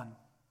it's done.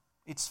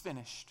 It's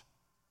finished.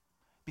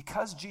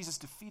 Because Jesus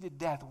defeated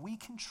death, we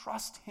can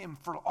trust him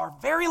for our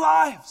very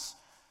lives.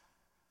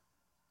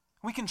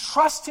 We can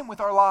trust him with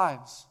our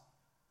lives.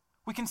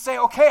 We can say,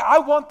 okay, I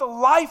want the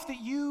life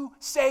that you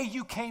say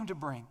you came to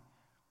bring.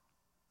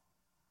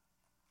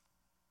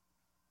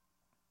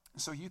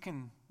 So you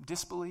can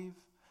disbelieve,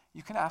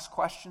 you can ask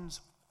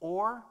questions,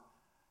 or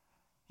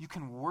you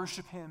can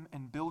worship him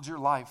and build your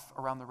life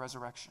around the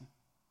resurrection.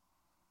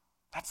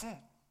 That's it.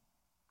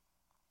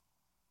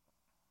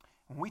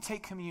 When we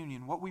take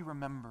communion, what we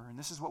remember, and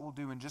this is what we'll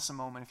do in just a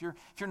moment. If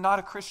you're not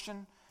a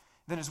Christian,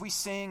 then as we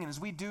sing and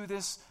as we do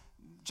this,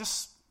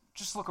 just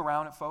look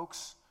around at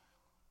folks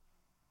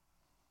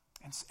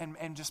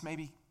and just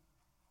maybe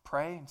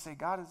pray and say,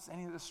 God, is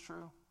any of this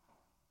true?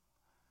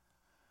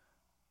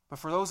 But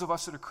for those of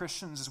us that are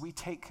Christians, as we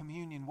take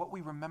communion, what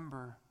we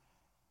remember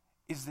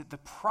is that the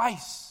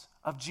price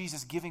of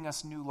Jesus giving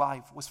us new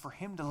life was for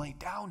him to lay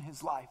down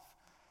his life.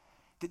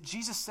 That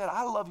Jesus said,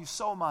 I love you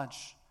so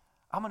much,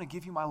 I'm going to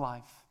give you my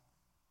life.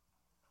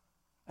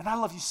 And I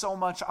love you so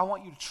much, I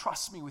want you to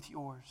trust me with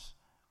yours.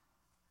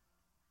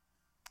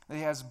 That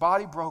he had his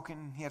body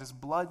broken, he had his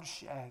blood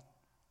shed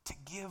to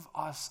give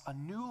us a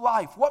new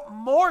life. What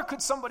more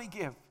could somebody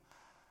give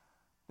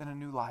than a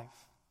new life?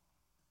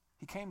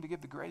 He came to give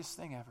the greatest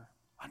thing ever,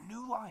 a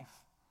new life.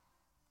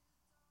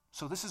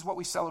 So this is what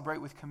we celebrate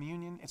with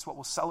communion. It's what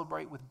we'll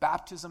celebrate with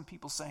baptism,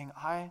 people saying,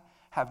 I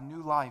have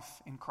new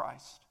life in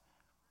Christ.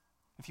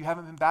 If you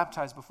haven't been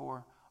baptized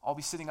before, I'll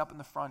be sitting up in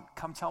the front.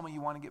 Come tell me you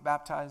want to get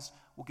baptized.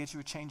 We'll get you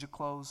a change of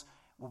clothes.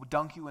 We'll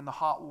dunk you in the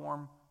hot,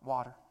 warm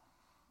water.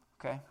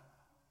 Okay?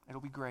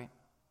 It'll be great.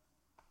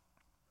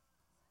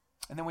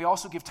 And then we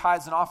also give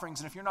tithes and offerings.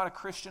 And if you're not a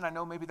Christian, I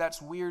know maybe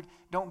that's weird.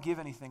 Don't give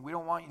anything. We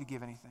don't want you to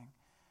give anything.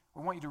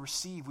 We want you to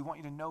receive. We want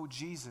you to know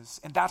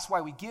Jesus. And that's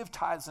why we give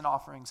tithes and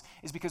offerings,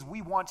 is because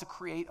we want to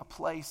create a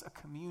place, a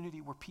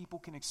community where people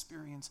can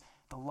experience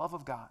the love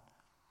of God.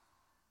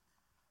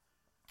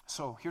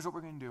 So here's what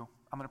we're going to do.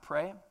 I'm going to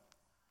pray.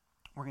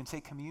 We're going to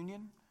take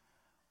communion.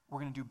 We're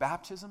going to do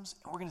baptisms.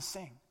 And we're going to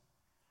sing.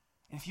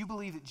 And if you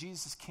believe that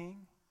Jesus is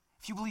King,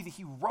 if you believe that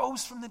he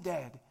rose from the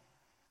dead,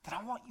 then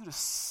I want you to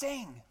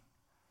sing,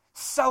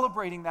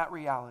 celebrating that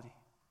reality.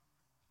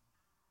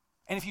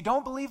 And if you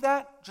don't believe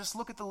that, just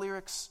look at the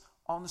lyrics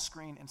on the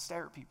screen and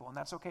stare at people, and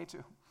that's okay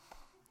too.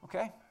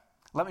 Okay?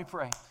 Let me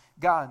pray.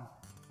 God,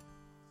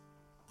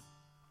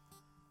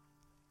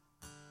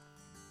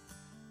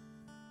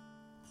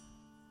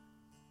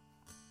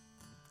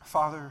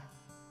 Father,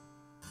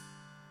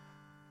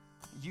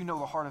 you know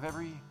the heart of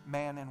every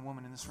man and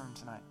woman in this room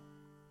tonight.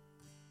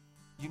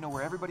 You know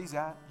where everybody's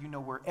at. You know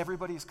where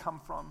everybody's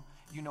come from.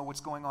 You know what's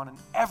going on in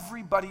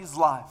everybody's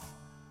life,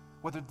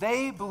 whether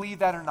they believe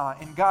that or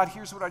not. And God,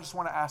 here's what I just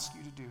want to ask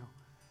you to do.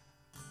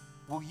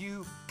 Will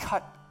you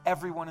cut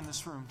everyone in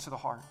this room to the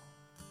heart?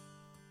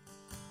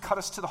 Cut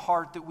us to the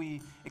heart that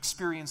we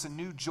experience a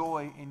new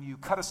joy in you.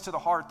 Cut us to the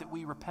heart that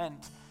we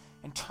repent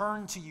and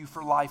turn to you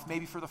for life,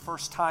 maybe for the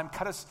first time.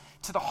 Cut us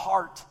to the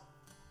heart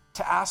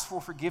to ask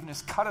for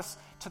forgiveness. Cut us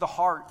to the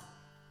heart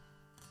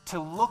to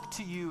look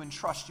to you and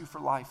trust you for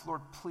life.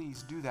 Lord,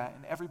 please do that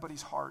in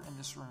everybody's heart in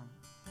this room.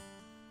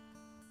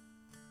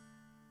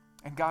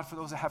 And God, for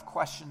those that have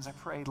questions, I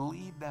pray,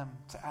 lead them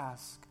to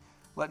ask.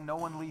 Let no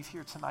one leave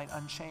here tonight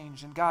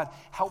unchanged. And God,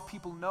 help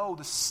people know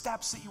the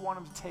steps that you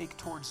want them to take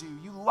towards you.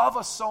 You love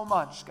us so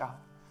much, God.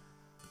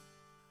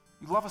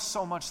 You love us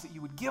so much that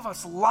you would give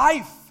us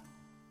life.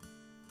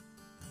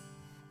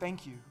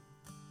 Thank you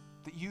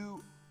that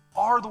you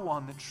are the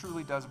one that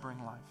truly does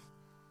bring life.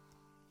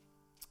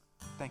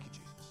 Thank you,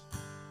 Jesus.